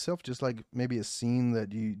episode itself. Just like maybe a scene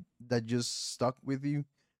that just stuck with you.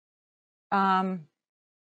 Um,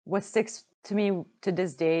 what sticks to me to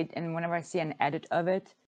this date, and whenever I see an edit of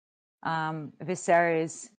it,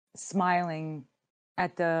 Viserys smiling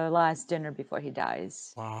at the last dinner before he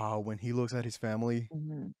dies. Wow, when he looks at his family.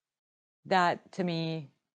 Mhm. That to me,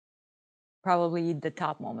 probably the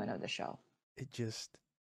top moment of the show. It just,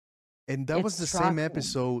 and that It was the same struck me.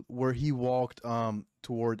 episode where he walked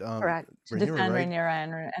toward Correct. To Rhaenyra, defend right?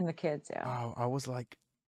 Rhaenyra and the kids, yeah. Wow, I was like,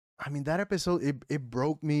 I mean, that episode, it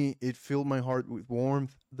broke me. It filled my heart with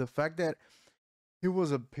warmth. The fact that he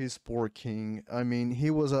was a piss poor king. I mean,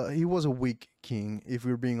 he was a weak king. If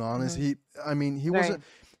we're being honest, Mhm.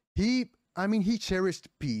 he cherished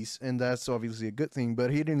peace, and that's obviously a good thing.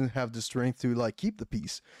 But he didn't have the strength to like keep the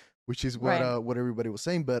peace, which is Right. what everybody was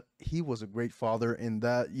saying. But he was a great father, and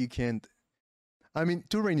that you can't. I mean,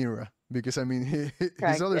 to Rhaenyra, because I mean, his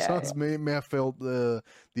Correct. other Yeah, sons may have felt the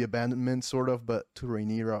abandonment, sort of, but to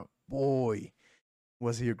Rhaenyra, boy,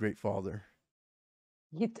 was he a great father.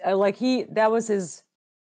 that was his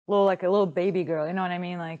little, like a little baby girl, you know what I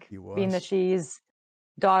mean? Like He being that was. she's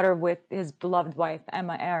daughter with his beloved wife,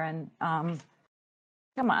 Emma Aaron.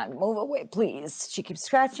 Come on, move away, please. She keeps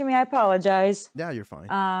scratching me. I apologize. Yeah, you're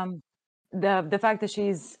fine. The fact that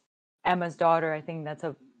she's Emma's daughter, I think that's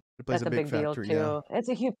It plays a a big big deal factor. too. Yeah. It's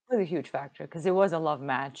a really huge factor because it was a love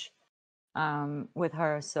match with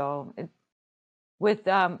her. So with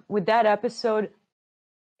that episode,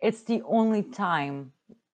 it's the only time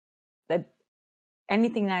that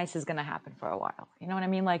anything nice is gonna happen for a while. You know what I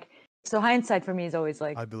mean? Like, so hindsight for me is always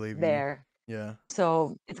like I believe you. there. Yeah.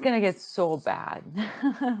 So it's gonna get so bad,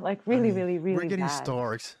 like I really, mean, really, we're really getting bad.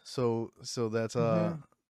 Starks, so that's hmm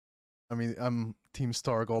I mean, I'm Team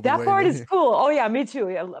Stark all the That way. part But is cool. Oh yeah, me too.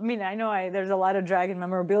 Yeah, I mean, I know there's a lot of dragon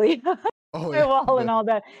memorabilia on oh my yeah, wall and all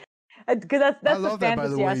that, because I that's the love that, by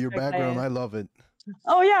the fantasy way. Your aspect. background, I love it.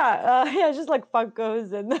 Oh yeah, yeah, just like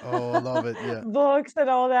Funkos and Oh, I love it. Yeah. books and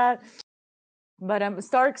all that. But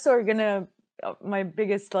Starks are gonna my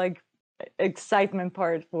biggest like excitement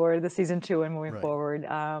part for the season 2 and moving Right. forward.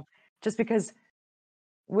 Just because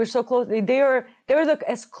we're so close. They're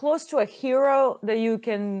as close to a hero that you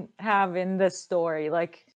can have in this story.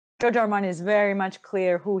 Like George R. R. Martin is very much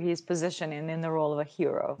clear who he's positioning in the role of a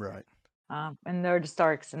hero. Right. And they're the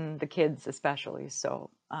Starks and the kids especially. So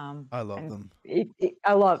I love and them.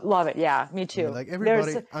 I love it. Yeah, me I too. mean, like There's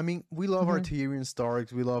everybody. I mean, we love our Mhm. Tyrion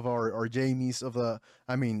Starks. We love our Jamies of the.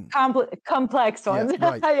 I mean, complex yeah, ones.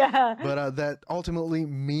 right. Yeah. But that ultimately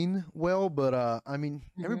mean well. But I mean,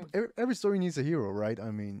 Mhm. every story needs a hero, right?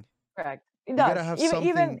 I mean, Correct. It you gotta does. have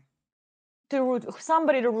Even something. to root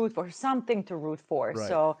somebody to root for, something to root for. Right.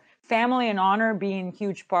 So family and honor being a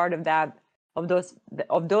huge part of that, of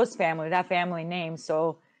those family, that family name.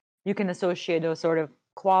 So you can associate those sort of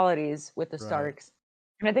qualities with the Right. Starks.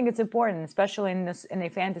 And I think it's important, especially in a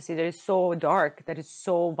fantasy that is so dark, that is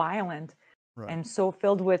so violent, Right. and so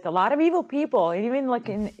filled with a lot of evil people, even like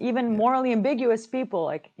even Yeah. morally ambiguous people,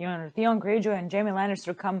 like Theon Greyjoy and Jaime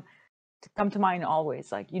Lannister come to mind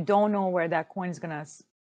always. Like you don't know where that coin is gonna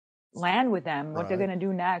land with them, what they're Right. gonna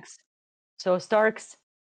do next. So Starks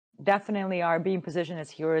definitely are being positioned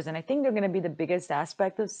as heroes, and I think they're gonna be the biggest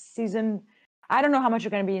aspect of season. I don't know how much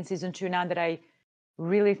they're gonna be in season 2 now that I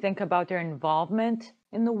really think about their involvement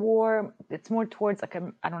in the war. It's more towards like I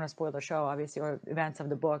don't want to spoil the show, obviously, or events of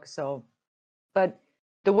the book. So, but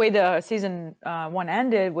the way the season 1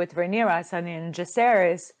 ended with Rhaenyra sending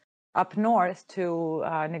Jacaerys up north to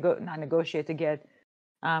not negotiate to get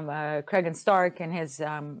Cregan Stark and his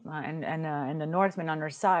and the Northmen on her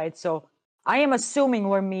side. So I am assuming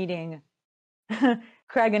we're meeting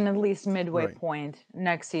Cregan at least midway Right. point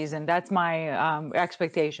next season. That's my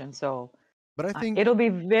expectation. So But I think it'll be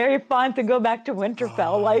very fun to go back to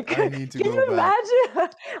Winterfell. Like, I need to can go you back. imagine?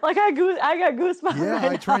 Like, I got goosebumps Yeah,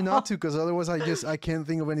 right I try now. not to, because otherwise I can't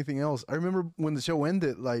think of anything else. I remember when the show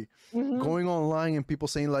ended, like going online and people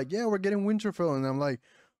saying like, "Yeah, we're getting Winterfell," and I'm like,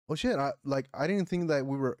 "Oh shit!" I didn't think that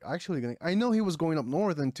we were actually going. I know he was going up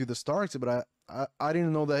north and to the Starks, but I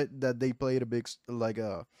didn't know that they played a big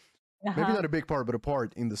maybe not a big part, but a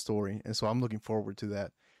part in the story, and so I'm looking forward to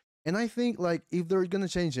that. And I think like if they're gonna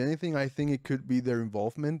change anything, I think it could be their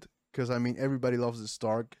involvement, because I mean everybody loves the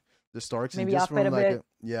Starks, and Maybe just up it from a like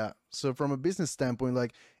bit. so from a business standpoint,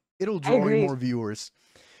 like it'll I draw in agree. more viewers.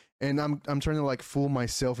 And I'm trying to like fool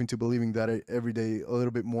myself into believing that every day a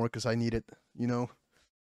little bit more, because I need it, you know.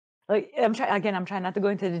 Like I'm trying not to go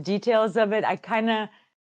into the details of it. I kind of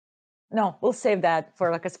no, we'll save that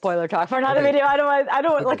for like a spoiler talk for another Okay. video. I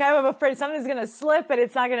don't Okay. like. I'm afraid something's gonna slip, and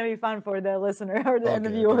it's not gonna be fun for the listener or the Okay.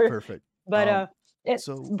 Okay. viewer. Perfect. But it's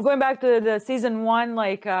So going back to the season 1,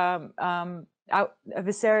 like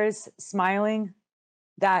Viserys smiling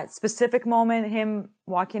that specific moment, him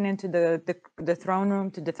walking into the throne room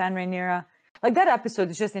to defend Rhaenyra, like that episode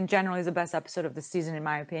is just in general is the best episode of the season in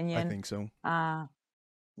my opinion. I think so.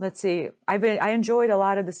 Let's see. I enjoyed a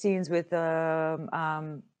lot of the scenes with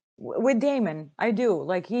Damon. I do.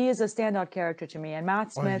 Like he is a standout character to me, and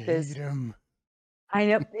Matt Smith I hate him. I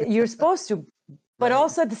know you're supposed to, but Right.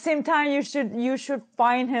 also at the same time you should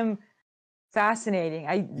find him fascinating.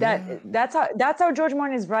 That's how George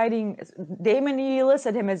Martin is writing. Damon, he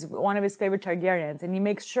listed him as one of his favorite Targaryens, and he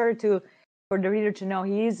makes sure for the reader to know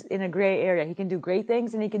he's in a gray area. He can do great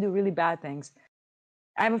things and he can do really bad things.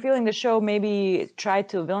 I have a feeling the show maybe tried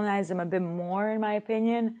to villainize him a bit more, in my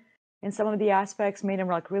opinion, in some of the aspects, made him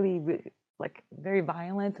like really like very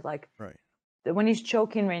violent. Like right. when he's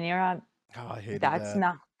choking Rhaenyra, I hated that's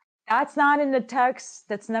that. that's not in the text.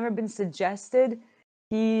 That's never been suggested.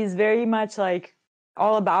 He's very much like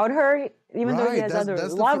all about her, even though he has other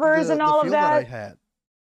lovers and all of that. I had.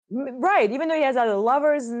 Right, even though he has other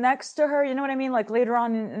lovers next to her, you know what I mean? Like later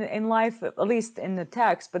on in life, at least in the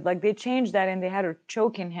text, but like they changed that and they had her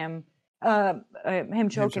choking him, him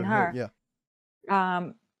choking her. Yeah.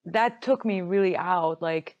 That took me really out.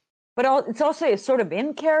 Like, but it's also a sort of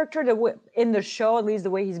in character in the show, at least the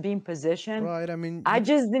way he's being positioned. Right. I mean, I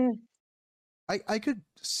just didn't. I could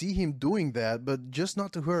see him doing that, but just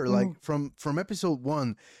not to her. Like from episode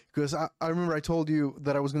 1, because I remember I told you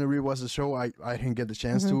that I was gonna rewatch the show. I didn't get the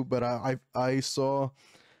chance to, but I saw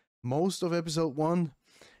most of episode 1,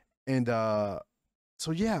 and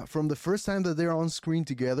so yeah, from the first time that they're on screen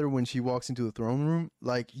together when she walks into the throne room,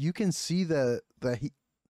 like you can see that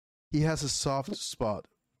he has a soft spot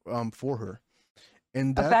for her,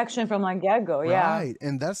 and affection from like get-go, yeah. Right,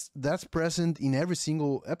 and that's present in every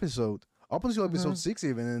single episode. Up until episode 6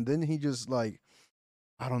 even, and then he just like,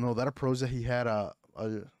 I don't know, that approach that he had, I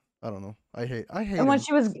don't know. I hate and when him.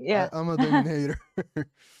 she was, yeah. I'm a Dominator.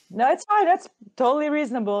 No, it's fine. That's totally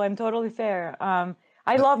reasonable and totally fair.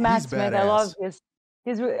 I love Matt Smith. I love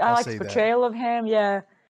I like his portrayal of him. Yeah.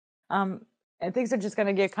 And things are just going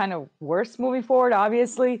to get kind of worse moving forward,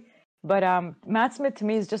 obviously. But Matt Smith to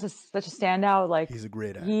me is just such a standout. Like he's a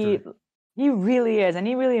great actor. He really is, and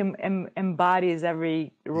he really embodies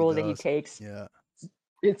every role that he takes. Yeah,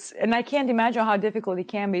 and I can't imagine how difficult it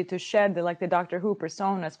can be to shed the Doctor Who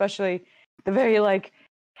persona, especially the very like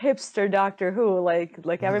hipster Doctor Who.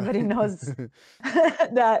 Like everybody knows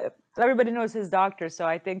that everybody knows his doctor. So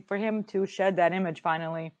I think for him to shed that image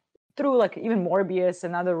finally through like even Morbius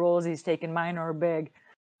and other roles he's taken, minor or big,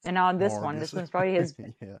 and now this one's probably his.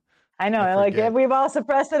 Yeah. I know, like we've all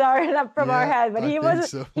suppressed it from our head, but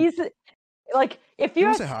he's like, if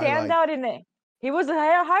you're a standout in it, he was a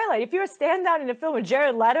highlight. If you're a standout in a film with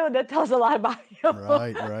Jared Leto, that tells a lot about him.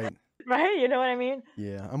 Right. Right? You know what I mean?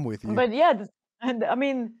 Yeah, I'm with you. But yeah, I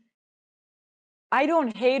mean, I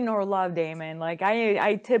don't hate nor love Damon. Like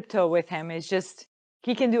I tiptoe with him. It's just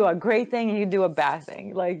he can do a great thing and he can do a bad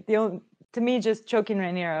thing. Like to me, just choking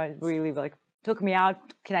Rhaenyra really like took me out.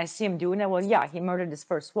 Can I see him doing it? Well, yeah, he murdered his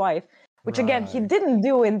first wife, which again he didn't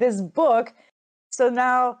do in this book. So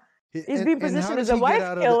now he's being positioned as a wife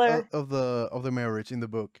killer of the marriage in the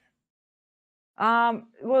book.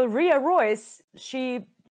 Well, Rhea Royce, she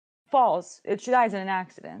falls. She dies in an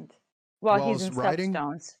accident while he's in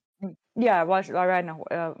Stepstones. Yeah,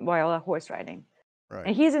 while horse riding. Right.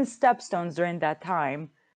 And he's in Stepstones during that time,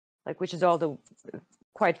 like which is all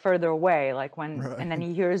quite further away. Like when, and then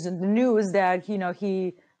he hears the news that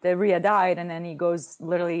that Rhea died, and then he goes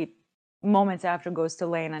literally moments after goes to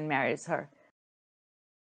Lane and marries her.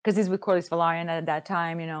 Because he's with Corlys Velaryon at that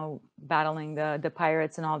time, battling the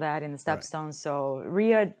pirates and all that in the Stepstones. Right. So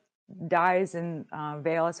Rhea dies in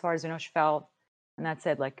Vale, as far as she fell, and that's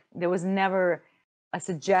it. Like there was never a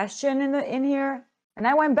suggestion in here. And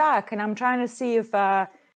I went back and I'm trying to see if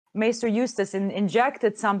Maester Eustace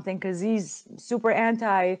injected something, because he's super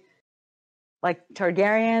anti like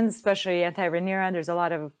Targaryens, especially anti Rhaenyra. There's a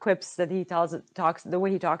lot of quips that he talks the way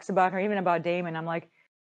he talks about her, even about Daemon. I'm like,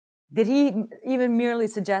 did he even merely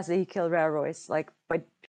suggest that he killed Rhea Royce? Like, but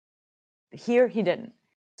here he didn't.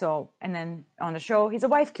 So, and then on the show, he's a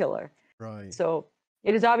wife killer. Right. So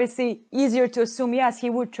it is obviously easier to assume, yes, he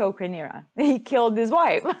would choke Rhaenyra. He killed his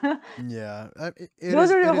wife. Yeah. Those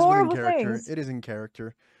are the horrible things. It is in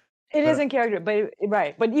character. It is in character, but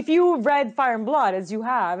right. But if you read Fire and Blood, as you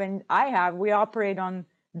have, and I have, we operate on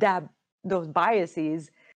those biases.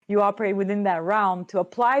 You operate within that realm to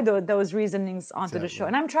apply those reasonings onto the show.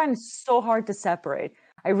 And I'm trying so hard to separate.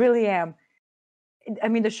 I really am. I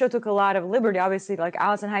mean, the show took a lot of liberty, obviously, like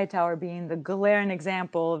Alison Hightower being the glaring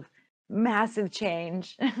example of massive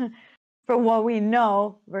change from what we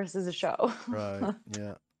know versus the show. Right.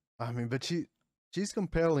 Yeah. I mean, but she's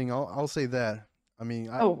compelling. I'll say that. I mean,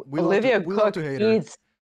 Oh, we Olivia love Cook to hate her. eats.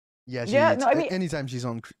 Yeah, she Yeah, eats no, I mean, anytime she's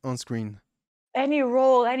on screen. any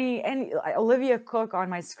role, any Olivia Cook on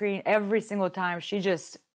my screen every single time, she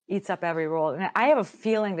just eats up every role. And I have a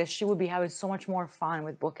feeling that she would be having so much more fun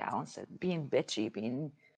with Book Allison, being bitchy,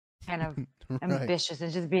 being kind of Right. ambitious,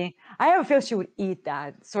 and just being. I have a feeling she would eat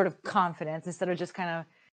that sort of confidence instead of just kind of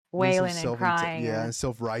Being so wailing and crying. yeah, And and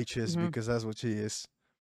self-righteous, Mhm. because that's what she is.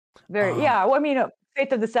 Very, Um, yeah. Well, I mean,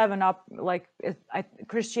 Faith of the Seven up, like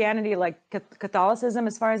Christianity, like Catholicism,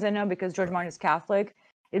 as far as I know, because George right, Martin is Catholic,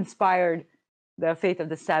 inspired the Faith of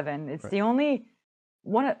the Seven. It's right. the only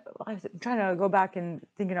one. I'm trying to go back and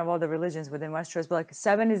thinking of all the religions within Westeros, but like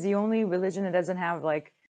Seven is the only religion that doesn't have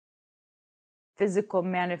like physical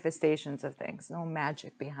manifestations of things, no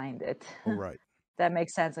magic behind it. All right. That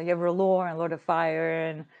makes sense. Like you have R'hllor and Lord of Fire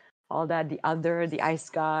and all that, the Other, the Ice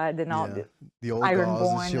God, and all Yeah, the the old gods, the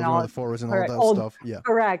Ironborn and children of all. the forest, and all Correct. that Old. stuff. Yeah,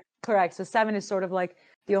 Correct. So Seven is sort of like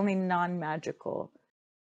the only non-magical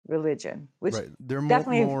religion, which right. They're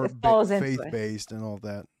definitely more it falls into faith it. based and all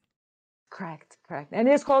that. Correct. And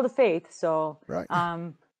it's called a faith. So, Right.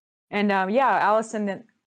 yeah, Allison.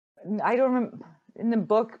 I don't remember in the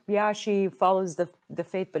book. Yeah, she follows the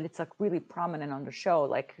faith, but it's like really prominent on the show.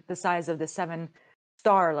 Like the size of the seven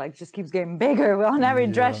star, like just keeps getting bigger on every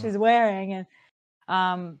dress Yeah. she's wearing.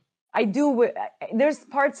 And I do. There's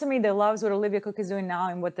parts of me that loves what Olivia Cook is doing now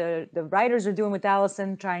and what the writers are doing with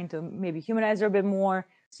Allison, trying to maybe humanize her a bit more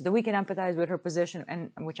so that we can empathize with her position, and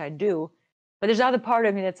which I do. But there's other part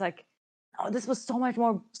of me that's like, oh, this was so much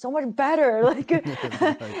better. Like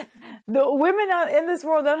Right. the women in this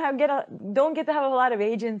world don't get to have a lot of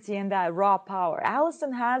agency and that raw power.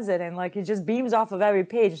 Allison has it, and like it just beams off of every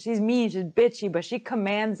page. She's mean, she's bitchy, but she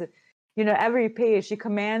commands, every page. She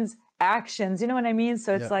commands actions. You know what I mean?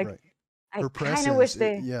 So it's Yeah. like Right. I Her kind of wish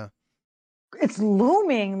presence. they. Yeah. It's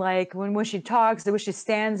looming like when she talks, the way she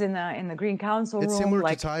stands in the Green Council It's room, similar to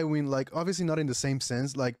like. Tywin, like obviously not in the same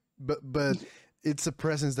sense, like but it's a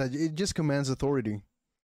presence that it just commands authority.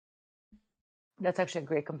 That's actually a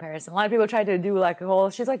great comparison. A lot of people try to do like, oh,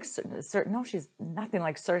 she's like certain. No, she's nothing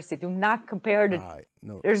like Cersei. Do not compare to. Right.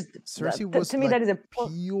 No. There's Cersei to was me like that is a.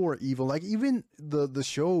 pure evil. Like even the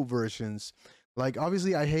show versions. Like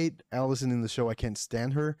obviously I hate Allison in the show. I can't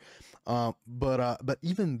stand her. But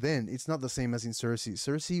even then, it's not the same as in Cersei.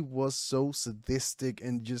 Cersei was so sadistic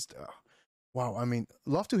and just wow. I mean,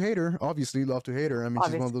 love to hate her. Obviously, love to hate her. I mean,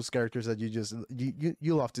 she's one of Obvious. those characters that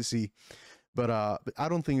you love to see. But I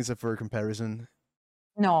don't think it's a fair comparison.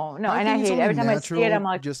 No, I and I think it's hate it. only Every time I see it, I'm natural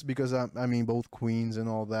like just because I mean both queens and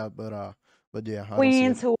all that, but yeah, I don't see it.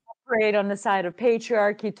 queens who operate on the side of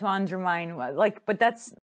patriarchy to undermine like, but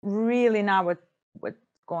that's really not what's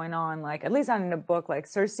going on. Like at least not in the book. Like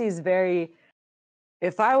Cersei is very.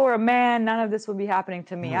 If I were a man, none of this would be happening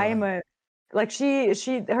to me. I am Right. a like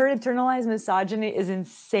her internalized misogyny is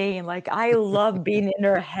insane. Like I love being in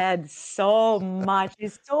her head so much.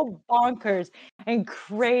 She's so bonkers and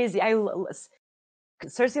crazy.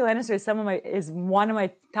 Cersei Lannister is one of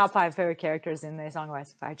my top 5 favorite characters in the Song of Ice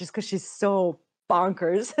and Fire, just because she's so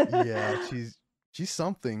bonkers. Yeah, she's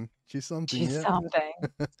something. She's something, She's yeah. something.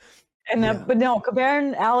 And Yeah. but no,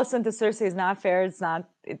 comparing Allison to Cersei is not fair.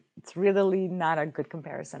 It's really not a good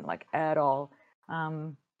comparison, like at all.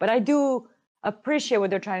 But I do appreciate what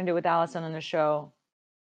they're trying to do with Allison on the show,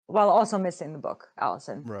 while also missing the book,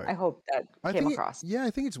 Allison. Right. I hope that I came think across. yeah, I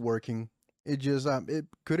think it's working. It just it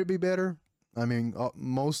could it be better? I mean,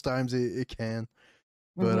 most times it can,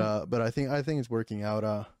 but I think it's working out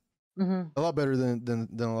Mm-hmm. a lot better than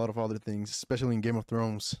a lot of other things, especially in Game of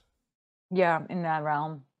Thrones. Yeah, in that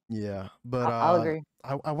realm, Yeah, but I'll agree.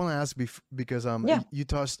 I want to ask because Yeah. you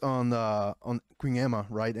touched on Queen Emma,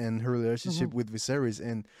 right, and her relationship Mm-hmm. with Viserys,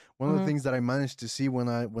 and one of the Mm-hmm. things that I managed to see when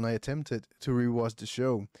I attempted to rewatch the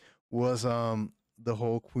show was the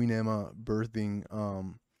whole Queen Emma birthing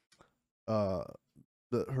uh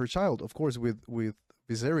her child, of course, with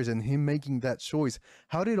Viserys, and him making that choice.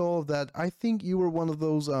 How did all of that? I think you were one of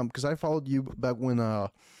those because I followed you back when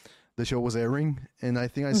the show was airing, and I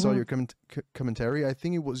think I saw Mm-hmm. your commentary. I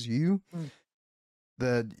think it was you Mm.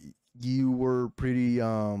 that you were pretty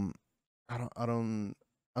I don't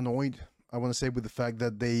annoyed. I want to say with the fact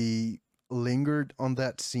that they lingered on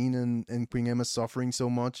that scene and Queen Emma suffering so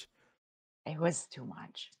much. It was too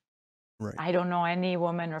much. Right. I don't know any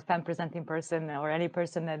woman or femme presenting person or any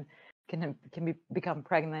person that become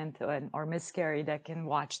pregnant or miscarry that can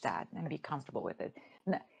watch that and be comfortable with it.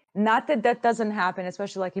 Not that that doesn't happen,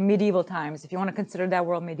 especially like in medieval times. If you want to consider that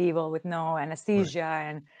world medieval with no Right. anesthesia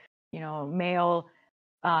and male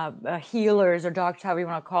healers or doctors, however you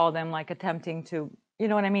want to call them, like attempting to You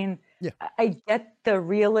know what I mean? Yeah. I get the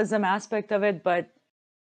realism aspect of it, but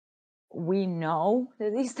we know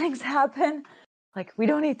that these things happen. Like, we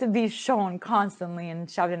don't need to be shown constantly and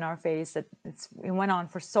shoved in our face. It went on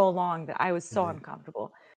for so long that I was so Indeed.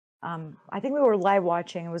 uncomfortable. I think we were live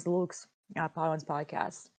watching. It was Luke's Podwin's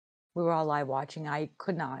podcast. We were all live watching. I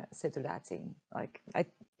could not sit through that scene. Like,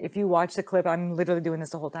 if you watch the clip, I'm literally doing this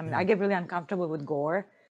the whole time. Yeah. I get really uncomfortable with gore.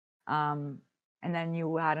 And then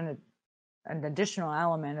you add an additional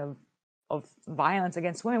element of violence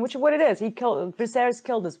against women, which is what it is. Viserys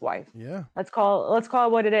killed his wife. Yeah. Let's call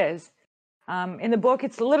it what it is. In the book,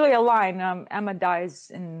 it's literally a line. Emma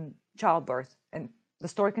dies in childbirth, and the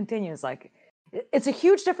story continues. Like, it's a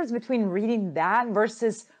huge difference between reading that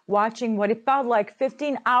versus watching what it felt like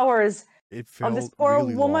 15 hours of this poor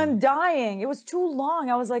really woman long. dying. It was too long.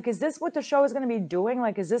 I was like, is this what the show is going to be doing?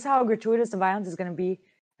 Like, is this how gratuitous the violence is going to be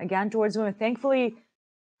again towards women? Thankfully,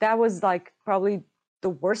 that was like probably the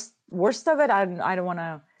worst of it. I don't want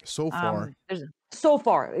to. So far. So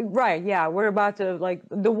far, right? Yeah, we're about to, like,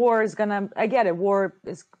 the war is gonna. I get it. War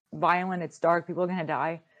is violent. It's dark. People are gonna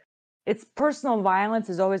die. It's personal violence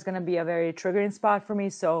is always gonna be a very triggering spot for me.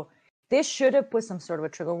 So they should have put some sort of a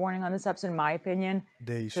trigger warning on this episode, in my opinion.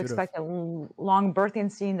 They To should have. expect a long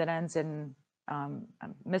birthing scene that ends in a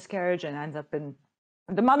miscarriage and ends up in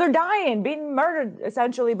the mother dying, being murdered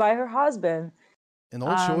essentially by her husband. And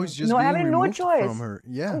all choice just no, being having no removed choice from her.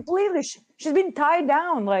 Yeah. Completely. She's been tied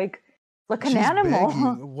down like an She's animal.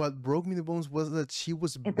 begging. What broke me the bones was that she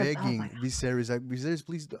was oh begging my God. Viserys, like, Viserys,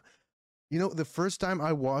 please. You know, the first time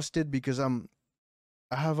I watched it, because I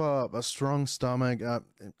have a strong stomach,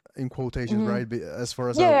 in quotations, right? As far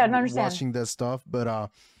as I understand. watching that stuff, but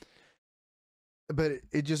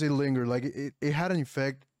it just it lingered. Like, it had an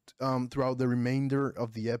effect throughout the remainder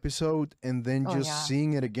of the episode, and then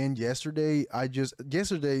seeing it again yesterday,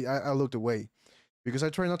 I looked away. Because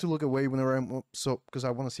I try not to look away whenever because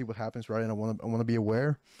I want to see what happens, right? And I want to be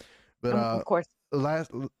aware. But of course,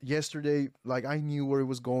 yesterday, like, I knew where it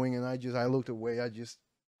was going, and I looked away. I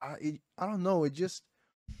don't know. It's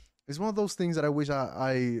one of those things that I wish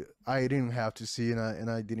I didn't have to see,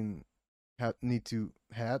 and I didn't need to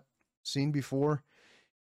have seen before.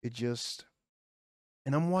 It just,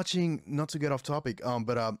 and I'm watching, not to get off topic,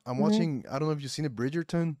 but I'm watching. I don't know if you've seen it,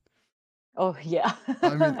 Bridgerton. Oh yeah,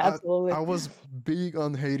 I mean, absolutely. I was big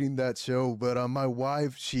on hating that show, but my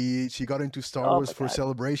wife, she got into Star Wars for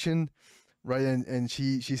Celebration, right? And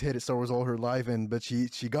she's hated Star Wars all her life, but she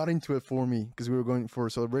got into it for me because we were going for a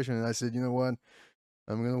Celebration, and I said, you know what,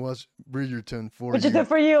 I'm gonna watch Bridgerton for you. Bridgerton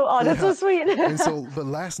for you. Oh, that's so sweet. And so, but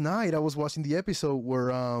last night I was watching the episode where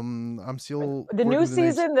I'm still the new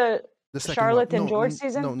season, the Charlotte and George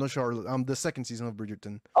season? No, Charlotte. The second season of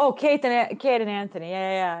Bridgerton. Oh, Kate and Anthony.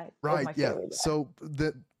 Yeah. Right. Yeah. So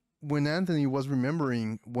when Anthony was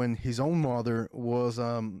remembering when his own mother was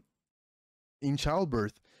in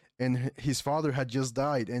childbirth, and his father had just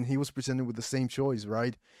died, and he was presented with the same choice,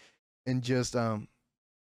 right? And just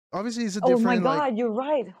obviously it's a different. Oh my God, you're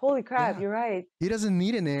right. Holy crap, you're right. He doesn't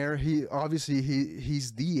need an heir. He's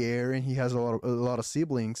the heir, and he has a lot of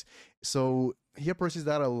siblings. So he approaches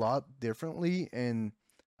that a lot differently. And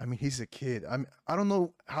I mean, he's a kid. I don't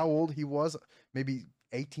know how old he was. Maybe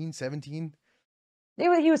 18, 17.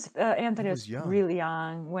 Anthony was really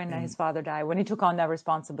young when his father died, when he took on that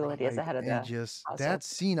responsibility as the head of the household. That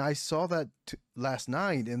scene, I saw that last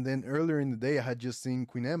night, and then earlier in the day I had just seen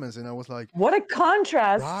Queen Emma's, and I was like, what a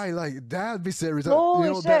contrast. Right, like that Viserys.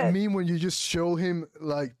 Holy shit. That meme when you just show him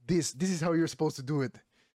like this is how you're supposed to do it.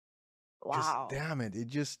 Wow. Just, damn it. It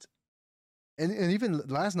just, and even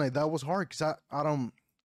last night that was hard because I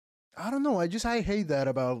don't know. I hate that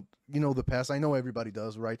about, the past. I know everybody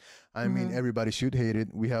does, right? I mean, everybody should hate it.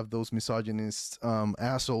 We have those misogynist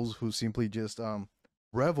assholes who simply just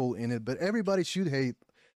revel in it. But everybody should hate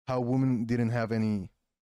how women didn't have any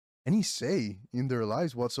say in their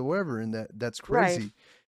lives whatsoever, and that's crazy. Right.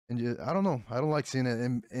 And I don't know. I don't like seeing it,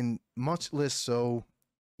 and much less so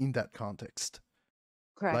in that context.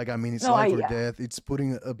 Correct. Like, I mean, it's life or death. It's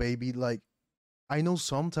putting a baby, like, I know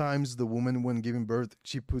sometimes the woman, when giving birth,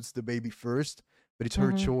 she puts the baby first, but it's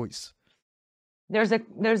her choice. There's a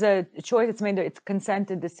choice that's made. It's a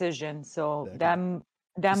consented decision. So exactly.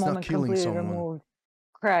 that moment completely removed.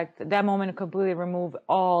 Correct. That moment completely removed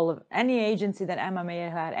all of any agency that Emma may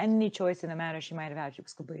have had, any choice in the matter she might have had. She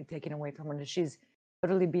was completely taken away from her. She's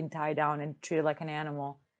literally been tied down and treated like an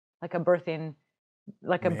animal, like a birthing,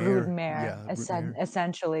 like a brood mare,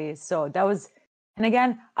 essentially. So that was. And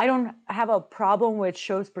again, I don't have a problem with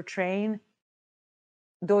shows portraying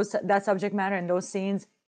that subject matter and those scenes.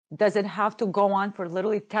 Does it have to go on for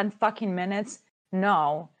literally 10 fucking minutes?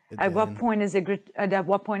 No. It At what didn't. point is it at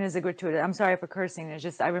what point is it gratuitous? I'm sorry for cursing. It's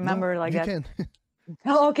just I No, remember like you that. can.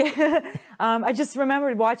 Oh, okay. I just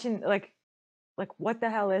remembered watching like what the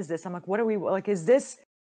hell is this? I'm like, what are we like? Is this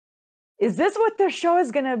what their show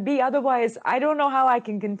is gonna be? Otherwise, I don't know how I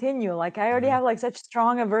can continue. Like I already Yeah. have like such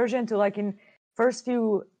strong aversion to like in first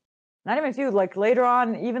few, not even few, like later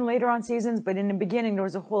on, even later on seasons, but in the beginning there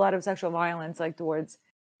was a whole lot of sexual violence like towards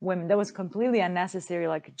women that was completely unnecessary,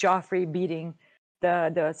 like Joffrey beating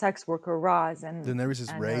the sex worker Roz Daenerys' and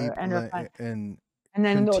her rape and her friend. and And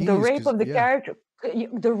then the continues rape because of yeah,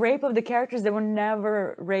 the rape of the characters that were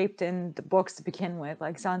never raped in the books to begin with,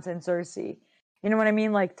 like Sansa and Cersei. You know what I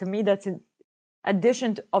mean? Like to me, that's an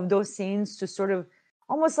addition of those scenes to sort of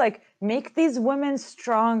almost like make these women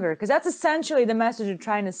stronger, because that's essentially the message you're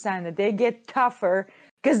trying to send, that they get tougher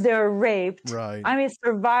because they're raped. right, I'm a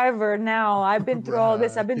survivor now. I've been through all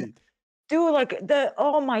this. I've been right. dude, like the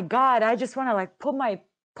oh my god, I just want to like put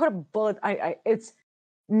a bullet. It's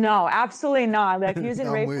no, absolutely not. Like using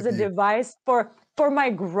I'm rape as with a you. device for my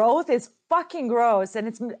growth is fucking gross, and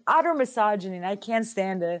it's utter misogyny, and I can't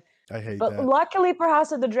stand it. I hate But that. luckily for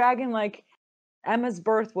House of the Dragon, like Emma's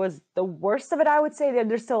birth was the worst of it. I would say that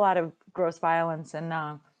there's still a lot of gross violence and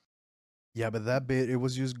Yeah, but that bit it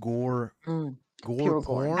was just gore, gore pure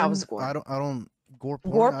gore. That was porn. gore. I don't gore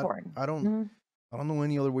porn. Gore porn. I don't I don't know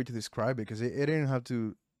any other way to describe it because it didn't have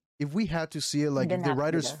to. If we had to see it, like if Didn't the have to be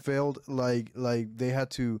writers there. felt like they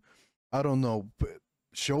had to, I don't know,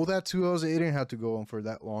 show that to us, it didn't have to go on for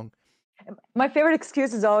that long. My favorite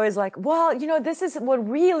excuse is always like, well, you know, this is what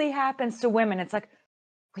really happens to women. It's like,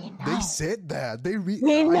 we know. They said that. We I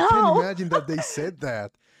can't know. imagine that they said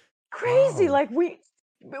that. Crazy. Wow. Like we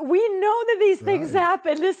know that these things Right.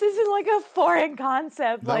 happen. This isn't like a foreign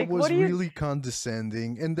concept. That Like, what was do you? really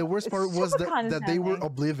condescending, and the worst It's part was super that they were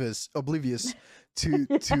condescending. oblivious Yeah.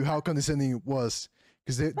 to how condescending it was,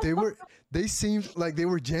 because they seemed like they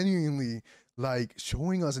were genuinely like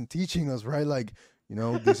showing us and teaching us, right? Like, you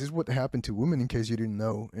know, this is what happened to women in case you didn't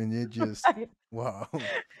know, and it just wow.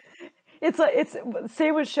 It's like it's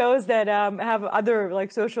same with shows that have other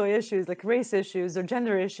like social issues, like race issues or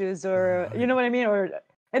gender issues, or you Right, know what I mean, or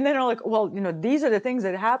and then they're like, well, you know, these are the things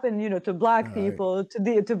that happen, you know, to black right, people,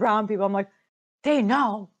 to brown people. I'm like, they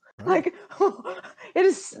know. right. Like it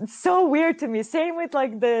is so weird to me. Same with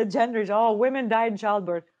like the genders. Oh, women died in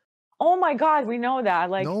childbirth. Oh my God, we know that.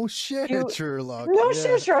 Like No shit, you, Sherlock. no Yeah,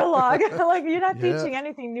 shit, Sherlock. Like you're not yeah, teaching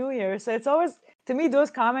anything new here. So it's always to me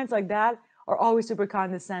those comments like that are always super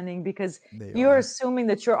condescending because they you're are. assuming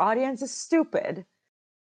that your audience is stupid.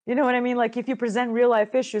 You know what I mean? Like if you present real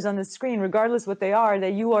life issues on the screen, regardless what they are,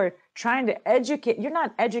 that you are trying to educate. You're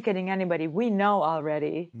not educating anybody. We know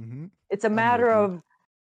already. Mm-hmm. It's a I'm with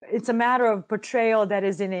matter you. of portrayal that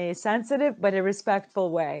is in a sensitive but a respectful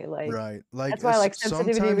way. Like Right. Like that's why like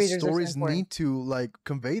sensitivity sometimes readers are so stories important. need to like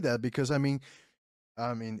convey that because I mean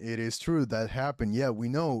it is true that happened. Yeah, we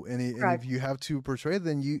know. And if Correct. you have to portray it,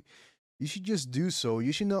 then you should just do so.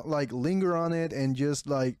 You should not like linger on it and just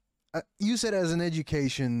like use it as an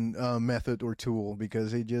education method or tool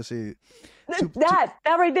because it just That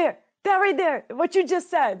right there. That right there. What you just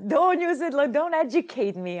said. Don't use it. Like, don't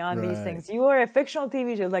educate me on these right, things. You are a fictional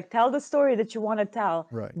TV show. Like, tell the story that you want to tell.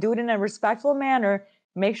 right. Do it in a respectful manner.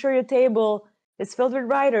 Make sure your table is filled with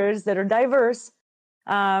writers that are diverse.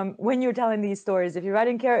 When you're telling these stories, if you're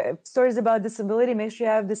writing stories about disability, make sure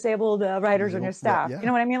you have disabled writers on your staff. You Yeah.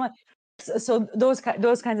 know what I mean? Like, so those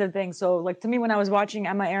kinds of things. So, like to me, when I was watching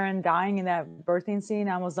Emma Aaron dying in that birthing scene,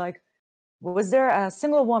 I was like, was there a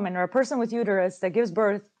single woman or a person with uterus that gives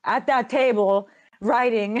birth at that table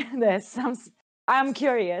writing this? I'm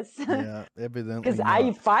curious. Yeah, Because evidently not.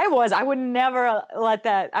 if I was, I would never let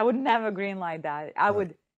that. I would never green light that. I Right.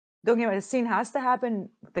 would. Don't get me wrong. The scene has to happen.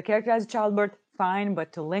 The character has childbirth, fine.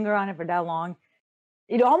 But to linger on it for that long,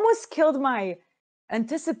 it almost killed my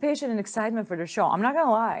anticipation and excitement for the show. I'm not gonna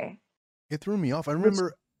lie. It threw me off. I Which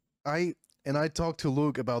remember I talked to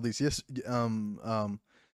Luke about this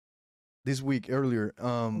this week earlier.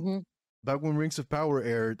 Mhm. Back when Rings of Power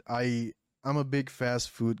aired, I'm a big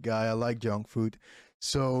fast food guy. I like junk food,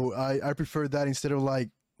 so I prefer that instead of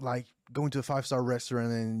like going to a 5-star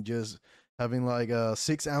restaurant and just having like a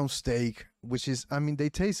 6-ounce steak, which is I mean they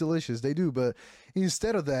taste delicious, they do, but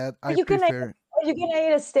instead of that, I you can prefer. you can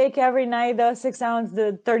eat a steak every night, the 6 ounce,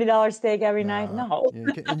 the $30 steak every night. Nah, No.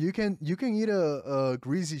 yeah, and you can eat a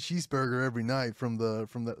greasy cheeseburger every night from the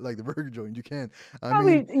like the burger joint. You can. I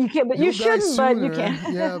mean, Probably you can, but you you'll die shouldn't, but you sooner.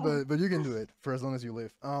 can. Yeah, but you can do it for as long as you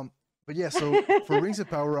live. But yeah, so for Rings of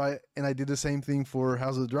Power, I did the same thing for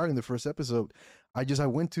House of the Dragon, the first episode. I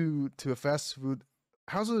went to a fast food.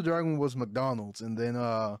 House of the Dragon was McDonald's, and then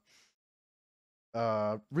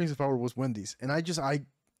Rings of Power was Wendy's, and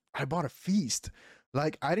I bought a feast.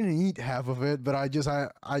 Like I didn't eat half of it, but I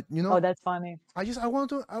you Oh, know that's funny. I want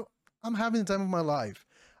to. I'm having the time of my life.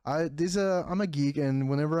 I'm a geek, and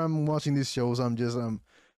whenever I'm watching these shows, I'm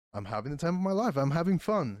having the time of my life. I'm having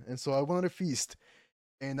fun, and so I wanted a feast.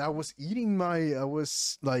 And I was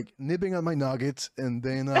like nibbling at my nuggets, and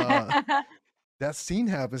then that scene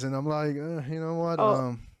happens, and I'm like, you know what?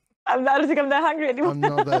 Oh, I don't think I'm that hungry anymore. I'm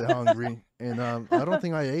not that hungry, and I don't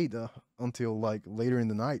think I ate until like later in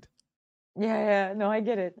the night. Yeah, no, I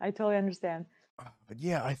get it. I totally understand. But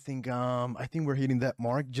yeah, I think we're hitting that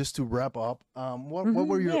mark. Just to wrap up, what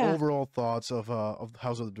were your Yeah. overall thoughts of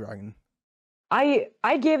House of the Dragon?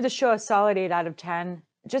 I gave the show a solid 8 out of 10,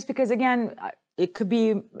 just because again, it could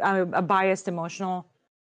be a biased emotional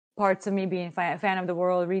parts of me being a fan of the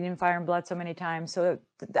world, reading Fire and Blood so many times. So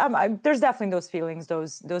there's definitely those feelings,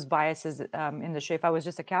 those biases in the show. If I was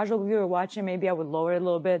just a casual viewer watching, maybe I would lower it a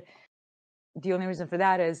little bit. The only reason for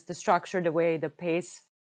that is the structure, the way the pace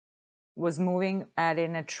was moving at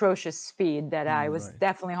an atrocious speed that I was Right.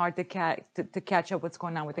 definitely hard to catch up what's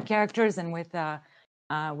going on with the characters and with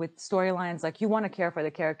storylines. Like you want to care for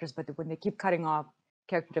the characters, but when they keep cutting off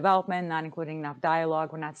character development, not including enough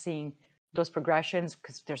dialogue, we're not seeing those progressions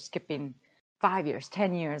because they're skipping 5 years,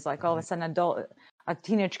 10 years. Like all of a Right. sudden, a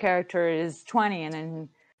teenage character is 20 and then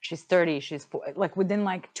she's 30. She's like within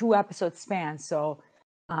like 2 episode span. So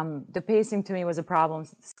the pacing to me was a problem.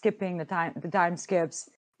 Skipping the time skips.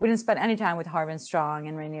 We didn't spend any time with Harvin Strong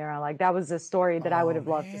and Rhaenyra. Like that was a story that I would Oh have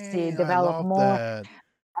loved to see man, I develop love more. that.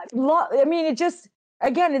 I mean, it just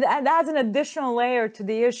again it adds an additional layer to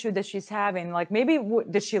the issue that she's having. Like maybe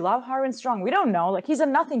did she love Harvin Strong? We don't know. Like he's a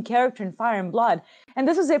nothing character in Fire and Blood, and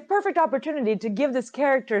this was a perfect opportunity to give this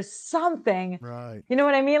character something. Right. You know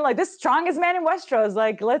what I mean? Like this strongest man in Westeros.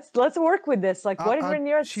 Like let's work with this. Like what did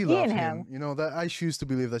Rhaenyra She see in loved him? him. You know that I choose to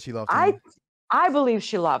believe that she loved I him. I believe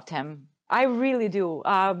she loved him. I really do.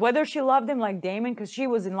 Whether she loved him like Damon, because she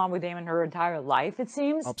was in love with Damon her entire life, it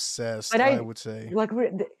seems. But Obsessed, I I would say. like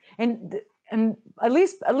and at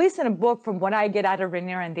least in a book, from what I get out of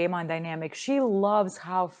Rhaenyra and Daemon dynamic, she loves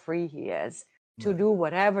how free he is to Right. do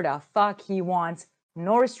whatever the fuck he wants.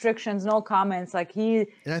 No restrictions, no comments. Like And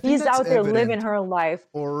I think he's that's out there living evident, her life.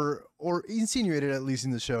 or insinuated at least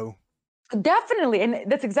in the show. Definitely, and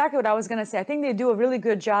that's exactly what I was gonna say. I think they do a really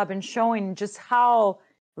good job in showing just how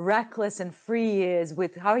reckless and free he is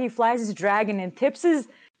with how he flies his dragon and tips his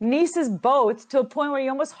niece's boat to a point where he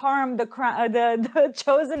almost harmed the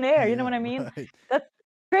chosen heir. You know what Yeah, I mean? right. That's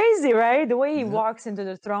crazy, right? The way he Yeah. walks into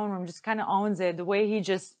the throne room just kind of owns it. The way he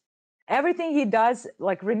just everything he does,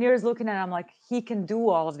 like Rhaenyra's looking at him like he can do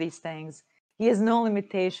all of these things. He has no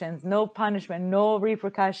limitations, no punishment, no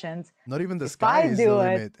repercussions. Not even the If sky I is the do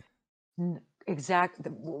it, limit.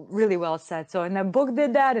 exactly, really well said. So, and the book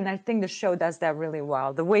did that, and I think the show does that really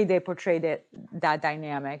well. The way they portrayed it, that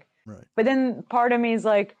dynamic. Right. But then part of me is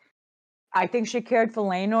like, I think she cared for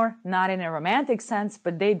Laenor, not in a romantic sense,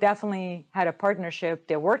 but they definitely had a partnership.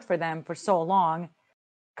 They worked for them for so long,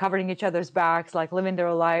 covering each other's backs, like living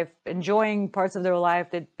their life, enjoying parts of their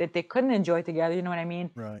life that they couldn't enjoy together. You know what I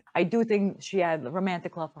mean? Right. I do think she had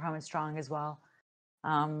romantic love for Harmon Strong as well.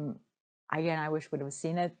 Again, I wish we'd have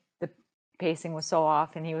seen it. The pacing was so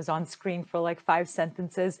off, and he was on screen for like 5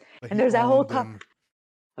 sentences. But And he there's that whole owned them.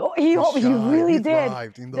 he Shined. really He did.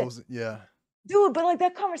 thrived in those. Yeah. Dude, but like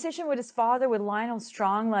that conversation with his father, with Lionel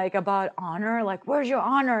Strong, like about honor, like where's your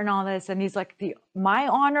honor and all this, and he's like, my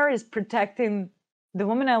honor is protecting the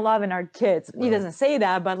woman I love and our kids. He Right. doesn't say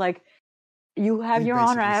that, but like, you have He your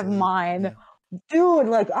honor, I basically have says it. mine. Yeah. Dude,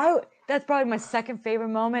 like that's probably my second favorite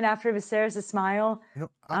moment after Viserys' smile. You know,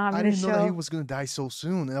 In I the didn't know that he show. was gonna die so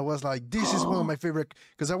soon, and I was like, "This is one of my favorite."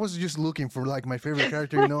 Because I was just looking for like my favorite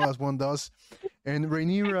character, you know, as one does. And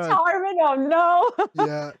Rhaenyra, Harmon, oh no.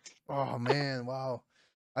 yeah. Oh man, wow!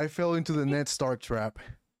 I fell into the Ned Stark trap.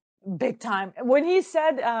 Big time. When he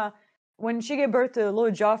said, when she gave birth to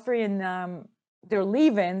little Joffrey and they're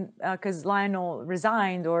leaving because Lionel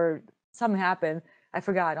resigned or something happened, I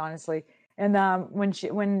forgot honestly. And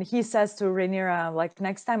when he says to Rhaenyra, like,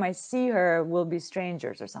 next time I see her, we'll be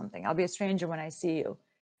strangers or something. I'll be a stranger when I see you.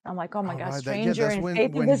 I'm like, oh my Oh, God, right, stranger that's in when faith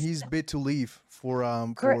of when this. he's bid to leave for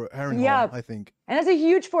Harrenhal, Yeah, I think. and that's a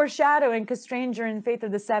huge foreshadowing because stranger in Faith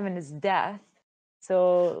of the Seven is death.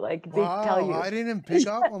 So like they tell Wow, you. I didn't pick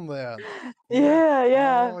up on that.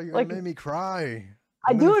 Yeah. Oh, you're gonna Like make me cry.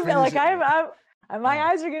 I I'm do gonna feel finish like it. my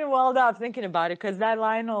eyes are getting welled up thinking about it because that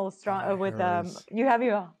Lionel Strong That with hurts. you have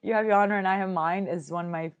your honor and I have mine is one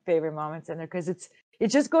of my favorite moments in there because it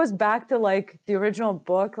just goes back to like the original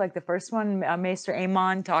book, like the first one, Maester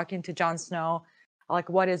Aemon talking to Jon Snow Like,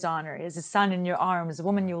 what is honor? Is a son in your arms, a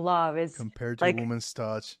woman you love? Is Compared to a like, woman's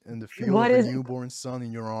touch and the feel what of a is? newborn son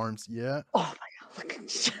in your arms. Yeah. Oh my god! Look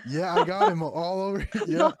at you. Yeah, I got him all over.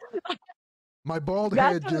 Yeah. My bald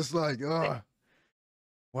That's head just like,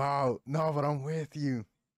 wow. No, but I'm with you.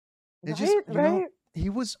 It's just, right, right. he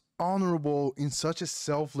was honorable in such a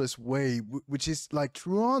selfless way, which is like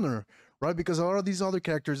true honor, right? Because a lot of these other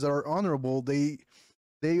characters that are honorable, they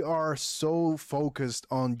are so focused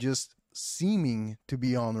on just seeming to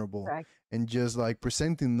be honorable Correct. and just like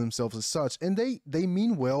presenting themselves as such, and they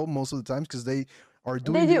mean well most of the times because they are They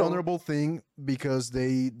doing the do. honorable thing because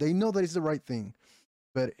they know that it's the right thing.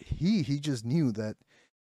 But he just knew that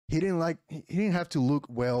he didn't have to look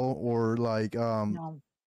well or like No.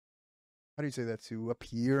 how do you say that, to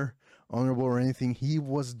appear honorable or anything. He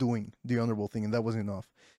was doing the honorable thing, and that was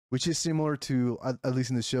enough. Which is similar to at least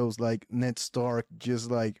in the shows, like Ned Stark,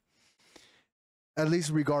 just like at least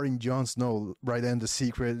regarding Jon Snow, right? And the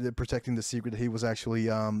secret, protecting the secret, he was actually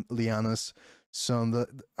Lyanna's son.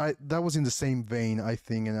 That was in the same vein, I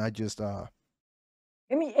think, and I just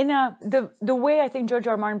I mean, in the way I think George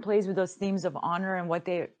R. R. Martin plays with those themes of honor and what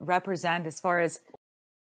they represent, as far as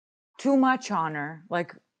too much honor,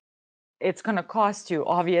 like it's gonna cost you,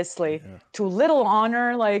 obviously. yeah. Too little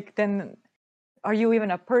honor, like then are you even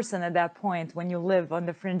a person at that point when you live on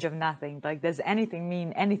the fringe of nothing? Like, does anything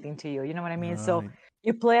mean anything to you? You know what I mean? So Right.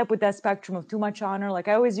 you play up with that spectrum of too much honor. Like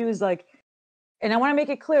I always use like, and I want to make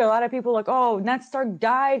it clear. A lot of people are like, oh, Ned Stark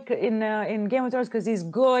died in Game of Thrones because he's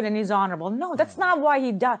good and he's honorable. No, that's No. not why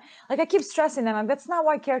he died. Like I keep stressing that. Like, that's not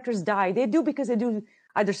why characters die. They do because they do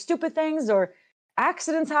either stupid things or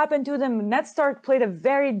accidents happen to them. Ned Stark played a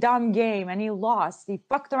very dumb game and he lost. He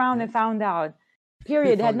fucked around Yeah. and found out. He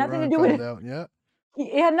Period. It had fucked nothing around to and do with found it. out. Yeah.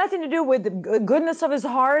 It had nothing to do with the goodness of his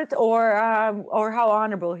heart or how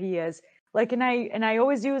honorable he is. Like, and I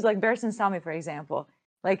always use like Barristan Selmy, for example.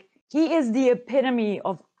 Like he is the epitome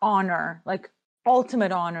of honor, like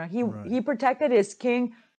ultimate honor. He Right. he protected his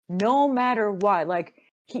king no matter what. Like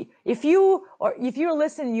if you're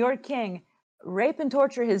listening, your king rape and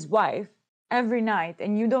torture his wife every night,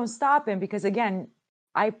 and you don't stop him because again,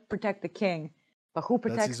 I protect the king, but who That's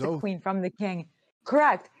protects his the oath. queen from the king?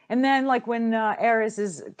 Correct. And then like when Aerys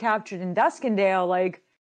is captured in Duskendale, like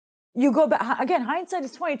you go back again, hindsight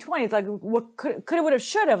is 2020. It's like what could have, would have,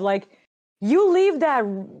 should have. Like you leave that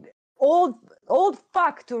old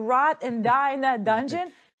fuck to rot and die in that Right.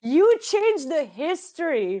 dungeon. You change the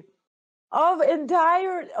history of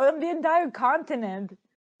the entire continent.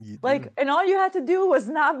 You do. Like, and all you had to do was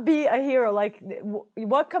not be a hero. Like,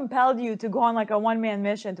 what compelled you to go on like a one-man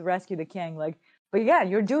mission to rescue the king? Like, but yeah,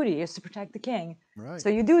 your duty is to protect the king. Right. So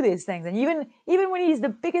you do these things, and even when he's the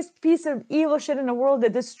biggest piece of evil shit in the world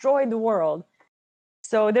that destroyed the world.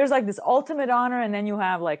 So there's like this ultimate honor, and then you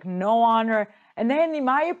have like no honor, and then in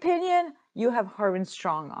my opinion, you have Harwin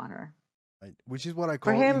strong honor. Right. Which is what I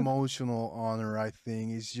For call him, emotional honor. I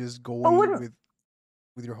think is just but going what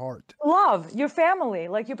with your heart. love your family,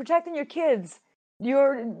 like you're protecting your kids,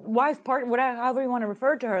 your wife, partner, whatever, however you want to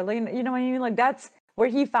refer to her. Like, you know what I mean? Like that's where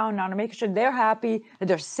he found honor, making sure they're happy, that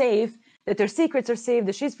they're safe, that their secrets are safe,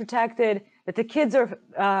 that she's protected, that the kids are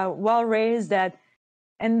well raised. That,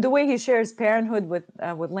 and the way he shares parenthood with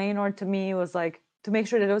Leonor, to me was like to make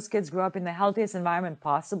sure that those kids grow up in the healthiest environment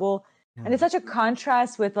possible. And it's Right. such a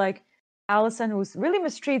contrast with like Allison, who's really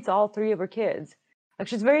mistreats all three of her kids. Like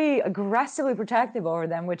she's very aggressively protective over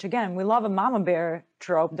them, which again, we love a mama bear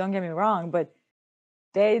trope, don't get me wrong, but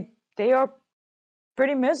they are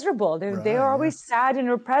pretty miserable. They Right. are Yeah. always sad in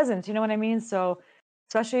her presence, you know what I mean? So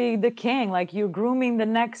especially the king, like you're grooming the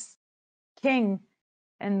next king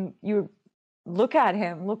and you look at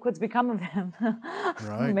him, look what's become of him.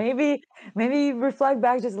 Right. maybe reflect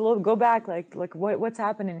back just a little, go back, like what's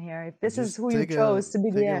happening here? If this is Just who you chose to be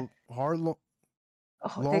the take heir, a hard oh,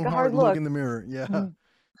 take long a hard hard look look. in the mirror. Yeah. Mhm.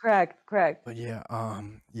 Correct. But yeah, I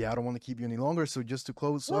don't want to keep you any longer. So just to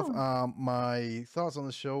close off, No. my thoughts on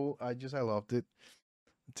the show, I loved it.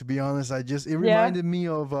 To be honest, it Yeah. reminded me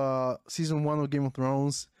of season 1 of Game of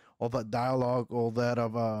Thrones, all that dialogue, all that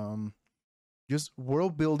of just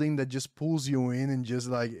world building that just pulls you in and just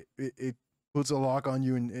like it puts a lock on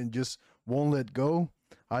you and just won't let go.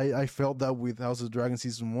 I felt that with House of the Dragon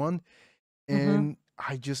season 1, Mm-hmm. and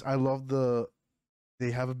I love they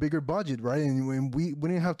have a bigger budget, right? And when we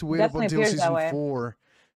didn't have to It wait up definitely until appears that season way. 4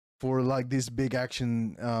 for like this big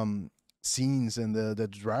action scenes and the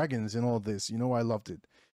dragons and all this. I loved it.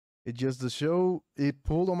 It just the show, it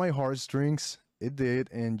pulled on my heartstrings. It did,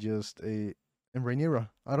 and just And Rhaenyra.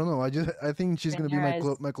 I don't know. I think she's gonna be my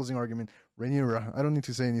Rhaenyra is, my closing argument. Rhaenyra. I don't need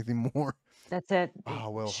to say anything more. that's it. Ah,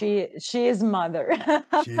 well, She is mother.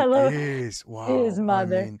 she Hello, is. she is Wow. I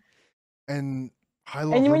mother. mean, and I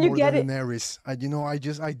love And her when you more than get it, Daenerys.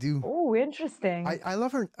 I do. oh, interesting. I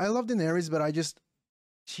love her. I love Daenerys, but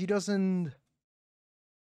she doesn't.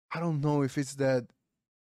 I don't know if it's that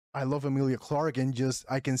I love Emilia Clarke and just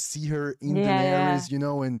I can see her in Yeah, yeah.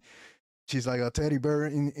 Daenerys, and she's like a teddy bear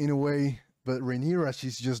in a way. But Rhaenyra,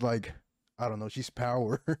 she's just like, I don't know, she's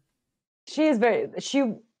power. She is very,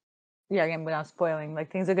 yeah, again, without spoiling,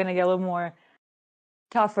 like things are going to get a little more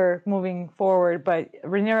tougher moving forward, but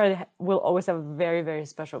Rhaenyra will always have a very, very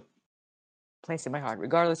special place in my heart,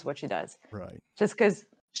 regardless of what she does. Right. Just because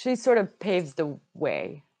she sort of paves the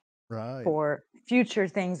way Right. for future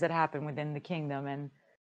things that happen within the kingdom. And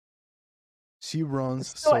She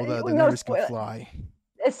runs so, so that no, Daenerys can fly.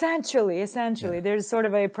 essentially, Yeah. there's sort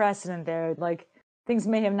of a precedent there. Like things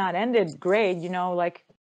may have not ended great, like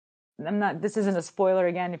this isn't a spoiler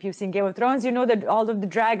again. If you've seen Game of Thrones, you know that all of the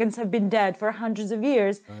dragons have been dead for hundreds of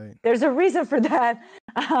years. Right. There's a reason for that.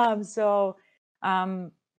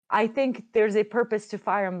 I think there's a purpose to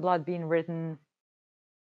Fire and Blood being written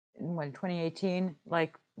in 2018,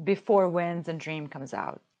 like before Winds and Dream comes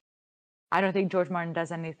out. I don't think George Martin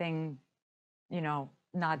does anything,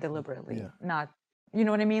 not deliberately, Yeah. not, you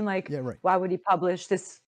know what I mean? Like, Yeah, right. why would he publish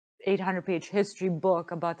this 800-page history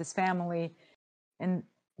book about this family? And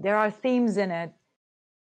there are themes in it,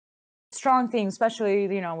 strong themes, especially,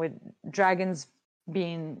 with dragons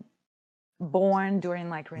being born during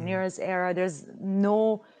like Rhaenyra's era.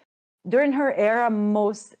 During her era,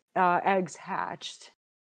 most eggs hatched.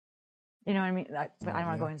 You know what I mean? I don't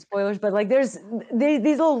want to go into spoilers, but like there's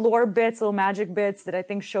these little lore bits, little magic bits that I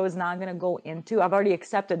think show is not going to go into. I've already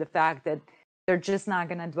accepted the fact that they're just not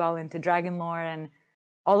going to dwell into dragon lore and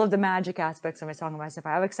all of the magic aspects of my Song of Ice and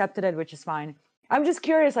Fire. I've accepted it, which is fine. I'm just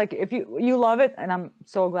curious, like if you love it, and I'm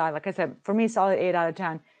so glad. Like I said, for me, solid 8 out of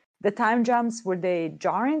 10. The time jumps, were they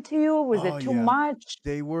jarring to you? Was it too much?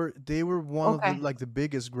 They were one of Okay. the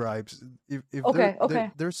biggest gripes. If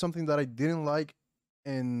Okay. there's something that I didn't like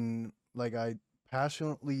and like I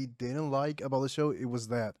passionately didn't like about the show, it was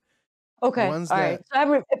that. Okay. Once All that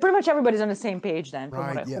right. So pretty much everybody's on the same page then,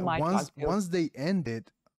 from right, yeah. whom I talked to. Once they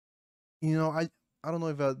ended, I don't know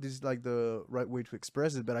if this is like the right way to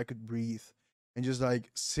express it, but I could breathe and just like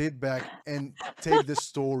sit back and take the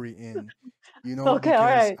story in, Okay, all because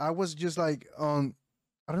right. I was just like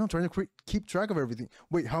I don't know, trying to keep track of everything.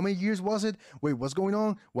 Wait, how many years was it? Wait, what's going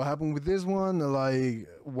on? What happened with this one? Like,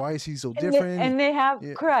 why is he so different? And they have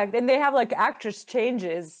Yeah, correct, and they have like actress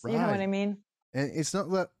changes. You know what I right. mean? And it's not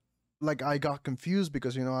that like I got confused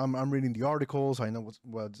because I'm reading the articles. I know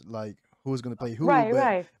what's like who's gonna play who,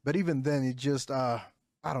 Right. but even then it just I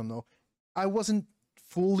don't know. I wasn't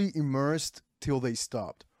fully immersed till they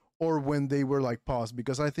stopped or when they were like paused,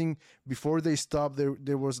 because I think before they stopped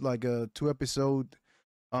there was like a 2 episode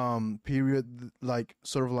period, like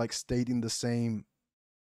sort of like stayed in the same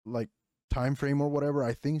like time frame or whatever.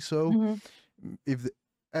 I think so. hmm If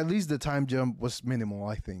at least the time jump was minimal,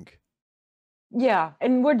 I think. Yeah,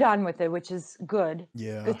 and we're done with it, which is good.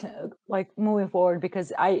 Yeah. Good to, like moving forward,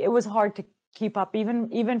 because it was hard to keep up,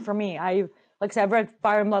 even for me. Like I said, I've read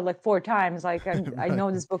Fire and Blood like 4 times. Like I know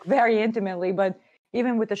Right. this book very intimately, but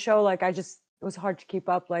even with the show, like it was hard to keep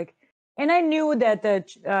up. Like, and I knew that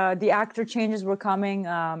the actor changes were coming.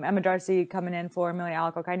 Emma Darcy coming in for Amelia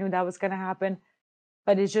Alcock. I knew that was going to happen,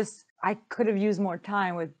 but it's just I could have used more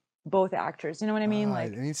time with both actors. You know what I mean? Right.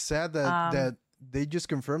 Like, And it's sad that they just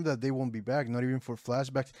confirmed that they won't be back, not even for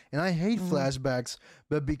flashbacks. And I hate mhm. flashbacks,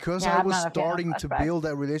 but because Yeah, I I'm was not a fan of starting to flashbacks. build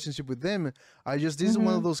that relationship with them, this is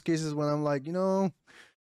one of those cases when I'm like, It I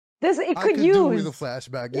could could do with a use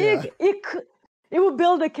flashback. Yeah. it would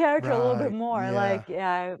build a character a little bit Right. more. Yeah. Like,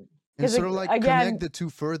 yeah, And because sort of like connect again, the two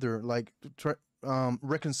further, like to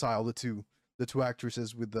reconcile the two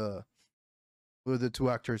actresses with the two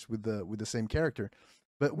actors with the same character.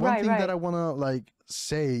 But one thing that right, I want to like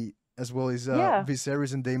say as well is yeah.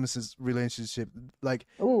 Viserys and Daemon's relationship. Like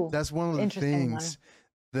Ooh, that's one of the interesting one. things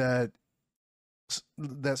that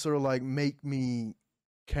that sort of like make me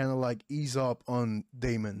kind of like ease up on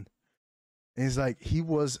Daemon. And it's like he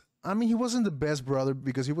wasn't the best brother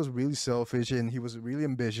because he was really selfish and he was really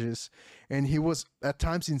ambitious and he was at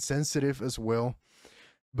times insensitive as well.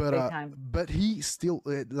 Big time. But he still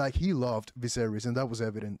like he loved Viserys and that was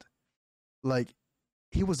evident. Like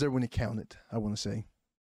he was there when it counted, I want to say.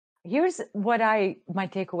 Here's what my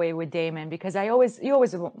takeaway with Damon, because you always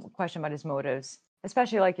have a question about his motives,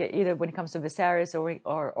 especially like either when it comes to Viserys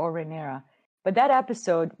or Rhaenyra. But that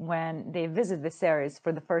episode when they visit Viserys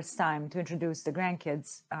for the first time to introduce the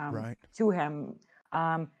grandkids Right. to him,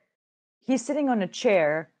 he's sitting on a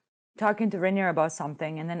chair talking to Rhaenyra about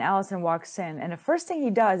something, and then Alicent walks in, and the first thing he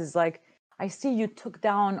does is like, I see you took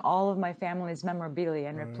down all of my family's memorabilia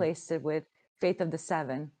and replaced it with Faith of the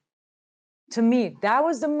Seven. To me, that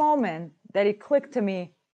was the moment that it clicked to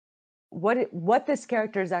me what this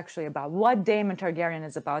character is actually about, what Daemon Targaryen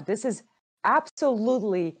is about. This is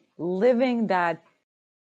absolutely living their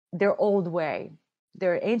old way,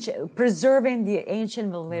 their ancient, preserving the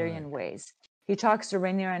ancient Valyrian ways. He talks to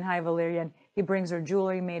Rhaenyra in High Valyrian. He brings her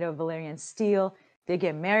jewelry made of Valyrian steel. They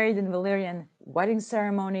get married in Valyrian wedding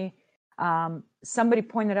ceremony. Somebody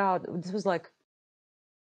pointed out, this was like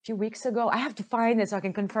a few weeks ago. I have to find it so I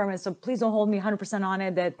can confirm it. So please don't hold me 100% on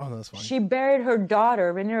it. That she buried her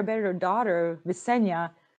daughter, Rhaenyra buried her daughter,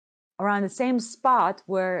 Visenya, around the same spot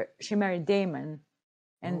where she married Daemon,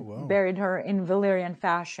 and buried her in Valyrian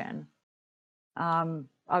fashion.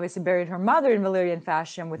 Obviously buried her mother in Valyrian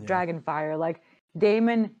fashion with dragonfire. Like,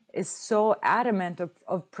 Daemon is so adamant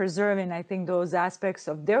of preserving, I think, those aspects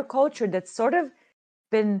of their culture that's sort of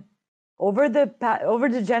been over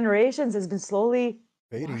the generations has been slowly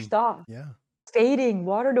washed off, fading,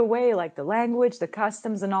 watered away, like the language, the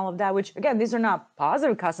customs, and all of that. Which, again, these are not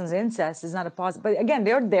positive customs. Incest is not a positive, but again,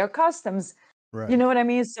 they're their customs. Right. You know what I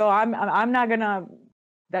mean? So I'm not gonna.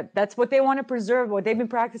 That's what they want to preserve, what they've been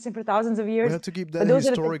practicing for thousands of years. We have to keep that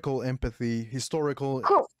historical empathy,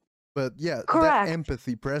 but that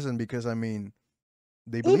empathy present, because I mean,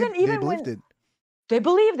 they believed it. They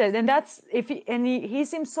believed it, and that's he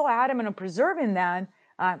seems so adamant of preserving that.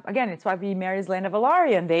 Again, it's why he marries Lena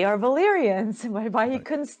Velaryon. They are Valyrians. Why he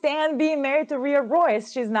couldn't stand being married to Rhea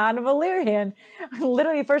Royce. She's not a Valyrian.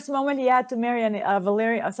 Literally, first moment he had to marry a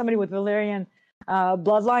Valyrian, somebody with Valyrian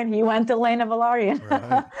bloodline, he went to Lena Velaryon.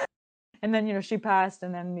 Right. And then she passed,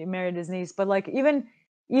 and then he married his niece. But like even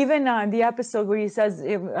the episode where he says,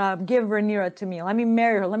 "Give Rhaenyra to me. Let me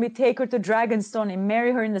marry her. Let me take her to Dragonstone and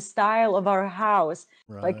marry her in the style of our house."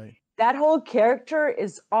 Right. Like, that whole character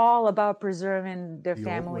is all about preserving their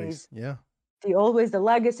families. The old ways, the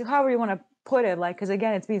legacy, however you want to put it. Like, because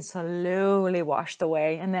again, it's being slowly washed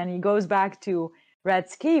away. And then he goes back to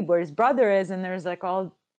Red's Keep, where his brother is, and there's like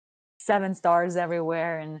all 7 stars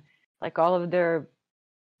everywhere, and like all of their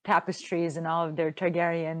tapestries and all of their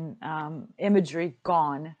Targaryen imagery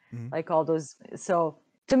gone, like all those. So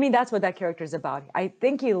to me, that's what that character is about. I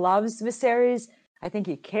think he loves Viserys. I think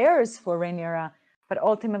he cares for Rhaenyra, but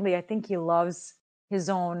ultimately, I think he loves his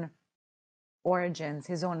own origins,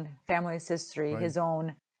 his own family's history, his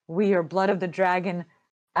own we are blood of the dragon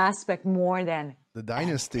aspect more than the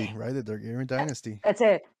dynasty, right? The Targaryen dynasty. That's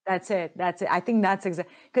it. I think that's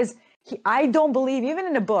exactly, because I don't believe, even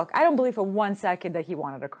in the book, I don't believe for 1 second that he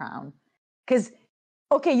wanted a crown. Because,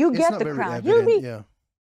 okay, you get the crown. He'll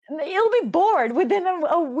be bored within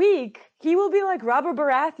a week. He will be like Robert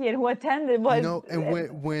Baratheon, who attended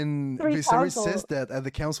and when Viserys says that at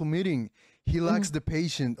the council meeting, he lacks the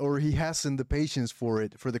patience, or he hasn't the patience for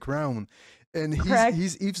the crown. And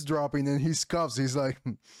he's eavesdropping, and he scoffs. He's like,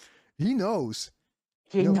 he knows.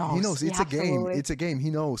 He knows. It's a game. It's a game. He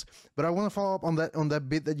knows. But I want to follow up on that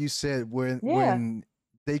bit that you said when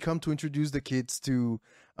they come to introduce the kids to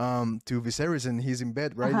Viserys, and he's in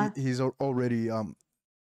bed, right? He's already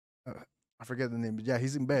I forget the name, but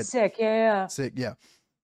he's in bed. Sick, Sick, yeah.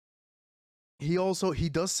 He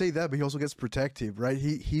does say that, but he also gets protective, right?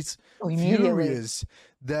 He's furious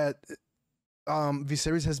that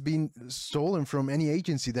Viserys has been stolen from any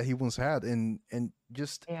agency that he once had, and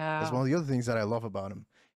just that's one of the other things that I love about him.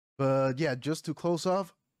 But just to close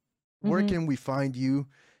off, where can we find you?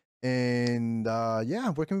 And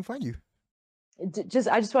where can we find you?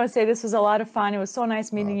 I just want to say this was a lot of fun. It was so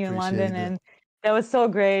nice meeting you in London, and that was so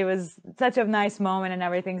great. It was such a nice moment and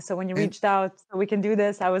everything. So when you reached out so we can do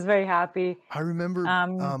this, I was very happy. I remember. I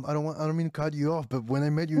don't mean to cut you off, but when I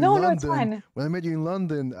met you in London, it's fine. When I met you in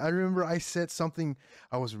London, I remember I said something.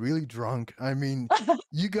 I was really drunk. I mean,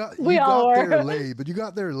 you got there late, but you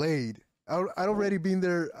got there late. I'd already been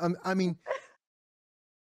there. I mean,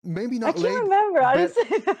 maybe not late. I can't remember.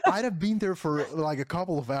 I'd have been there for like a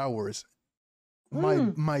couple of hours.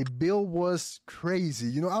 My bill was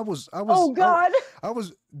crazy. I was. Oh God! I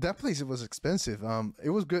was that place. It was expensive. It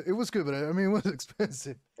was good. It was good, but I mean, it was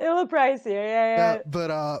expensive. It was pricey. Yeah.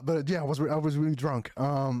 But I was really drunk.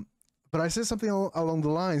 But I said something along the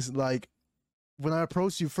lines like, when I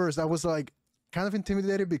approached you first, I was like kind of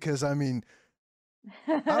intimidated because I mean,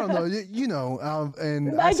 I don't know,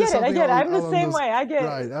 and I get it. I'm the same way. I get it.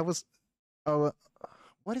 Right. I was.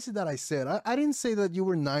 what is it that I said? I didn't say that you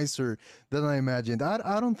were nicer than I imagined.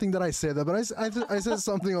 I don't think that I said that, but I said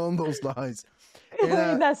something along those lines. And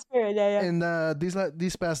In that spirit, yeah,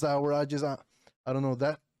 this past hour, I don't know,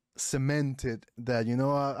 that cemented that, you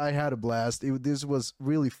know, I had a blast. This was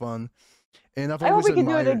really fun, and I've I hope always we can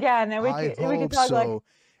do it admired. again, and I we can hope talk like so,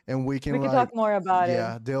 and we we can can like, talk more about it.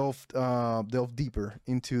 yeah, delve deeper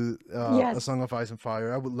into A Yes. Song of Ice and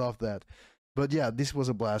Fire. I would love that. But yeah, this was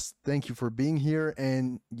a blast. Thank you for being here.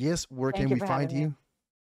 And yes, where Thank can you we for find having me. you?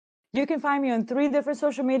 You can find me on 3 different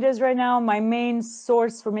social medias right now. My main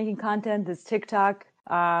source for making content is TikTok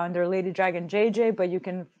under Lady Dragon JJ, but you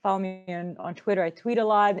can follow me on Twitter. I tweet a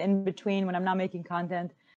lot in between when I'm not making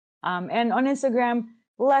content. And on Instagram,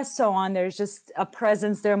 less so on. There's just a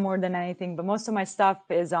presence there more than anything. But most of my stuff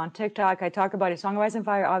is on TikTok. I talk about A Song of Ice and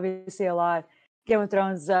Fire, obviously, a lot. Game of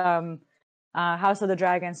Thrones, House of the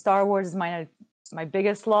Dragon, Star Wars is my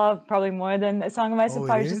biggest love, probably more than A Song of Ice and Oh, it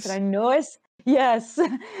Fire. It's just that is? I know it's yes.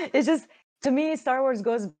 It's just to me, Star Wars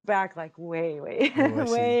goes back like way, Oh, I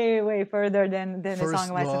see. way further than A Song First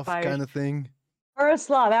of Ice and love Fire. kind of thing. First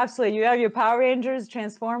love, absolutely. You have your Power Rangers,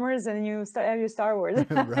 Transformers, and you have your Star Wars,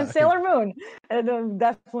 Right. Sailor Moon. And I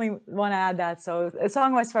definitely want to add that. So, A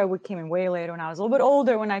Song of Ice and Fire came in way later when I was a little bit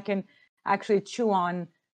older, when I can actually chew on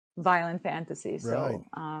violent fantasy. Right. So,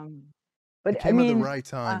 It but I came at the mean, right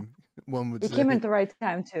time, one would it came say. at the right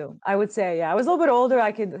time too. I would say, yeah. I was a little bit older.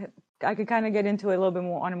 I could kind of get into it a little bit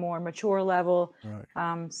more on a more mature level.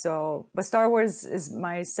 Right. So, but Star Wars is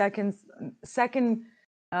my second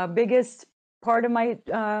biggest part of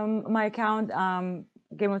my account.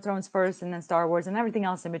 Game of Thrones first, and then Star Wars, and everything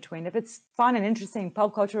else in between. If it's fun and interesting,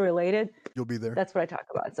 pop culture related, You'll be there. that's what I talk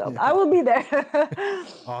about. So Yeah. I will be there.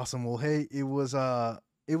 Awesome. Well, hey, it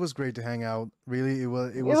was great to hang out. Really, it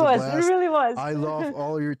was It a was. It blast. really was. I love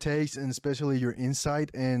all your takes and especially your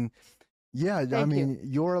insight. And yeah, I Thank you. mean,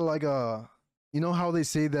 you're like a, you know how they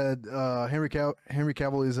say that Henry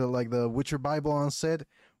Cavill is like the Witcher Bible on set.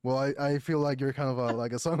 Well, I feel like you're kind of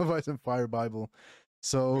like a Song of Ice and Fire Bible.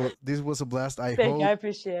 So this was a blast. I Thank you. I hope.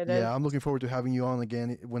 appreciate it. Yeah, I'm looking forward to having you on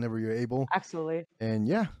again whenever you're able. Absolutely. And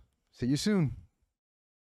yeah, see you soon.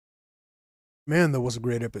 Man, that was a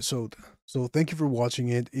great episode. So thank you for watching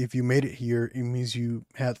it. If you made it here, it means you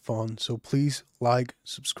had fun. So please like,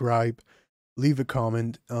 subscribe, leave a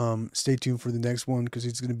comment. Stay tuned for the next one because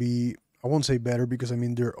it's gonna be, I won't say better because I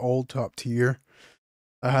mean they're all top tier.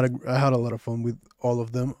 I had a lot of fun with all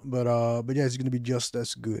of them, but yeah, it's gonna be just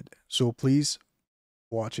as good. So please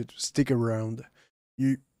watch it. Stick around.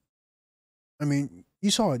 You, I mean,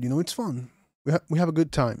 you saw it. You know, it's fun. We have a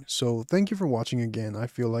good time. So thank you for watching again. I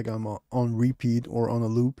feel like I'm on repeat or on a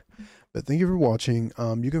loop, but thank you for watching.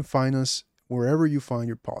 You can find us wherever you find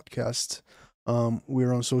your podcasts.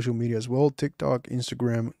 We're on social media as well: TikTok,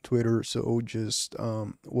 Instagram, Twitter. So just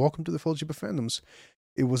welcome to the Fellowship of Fandoms.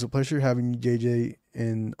 It was a pleasure having you, JJ,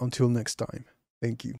 and until next time, thank you.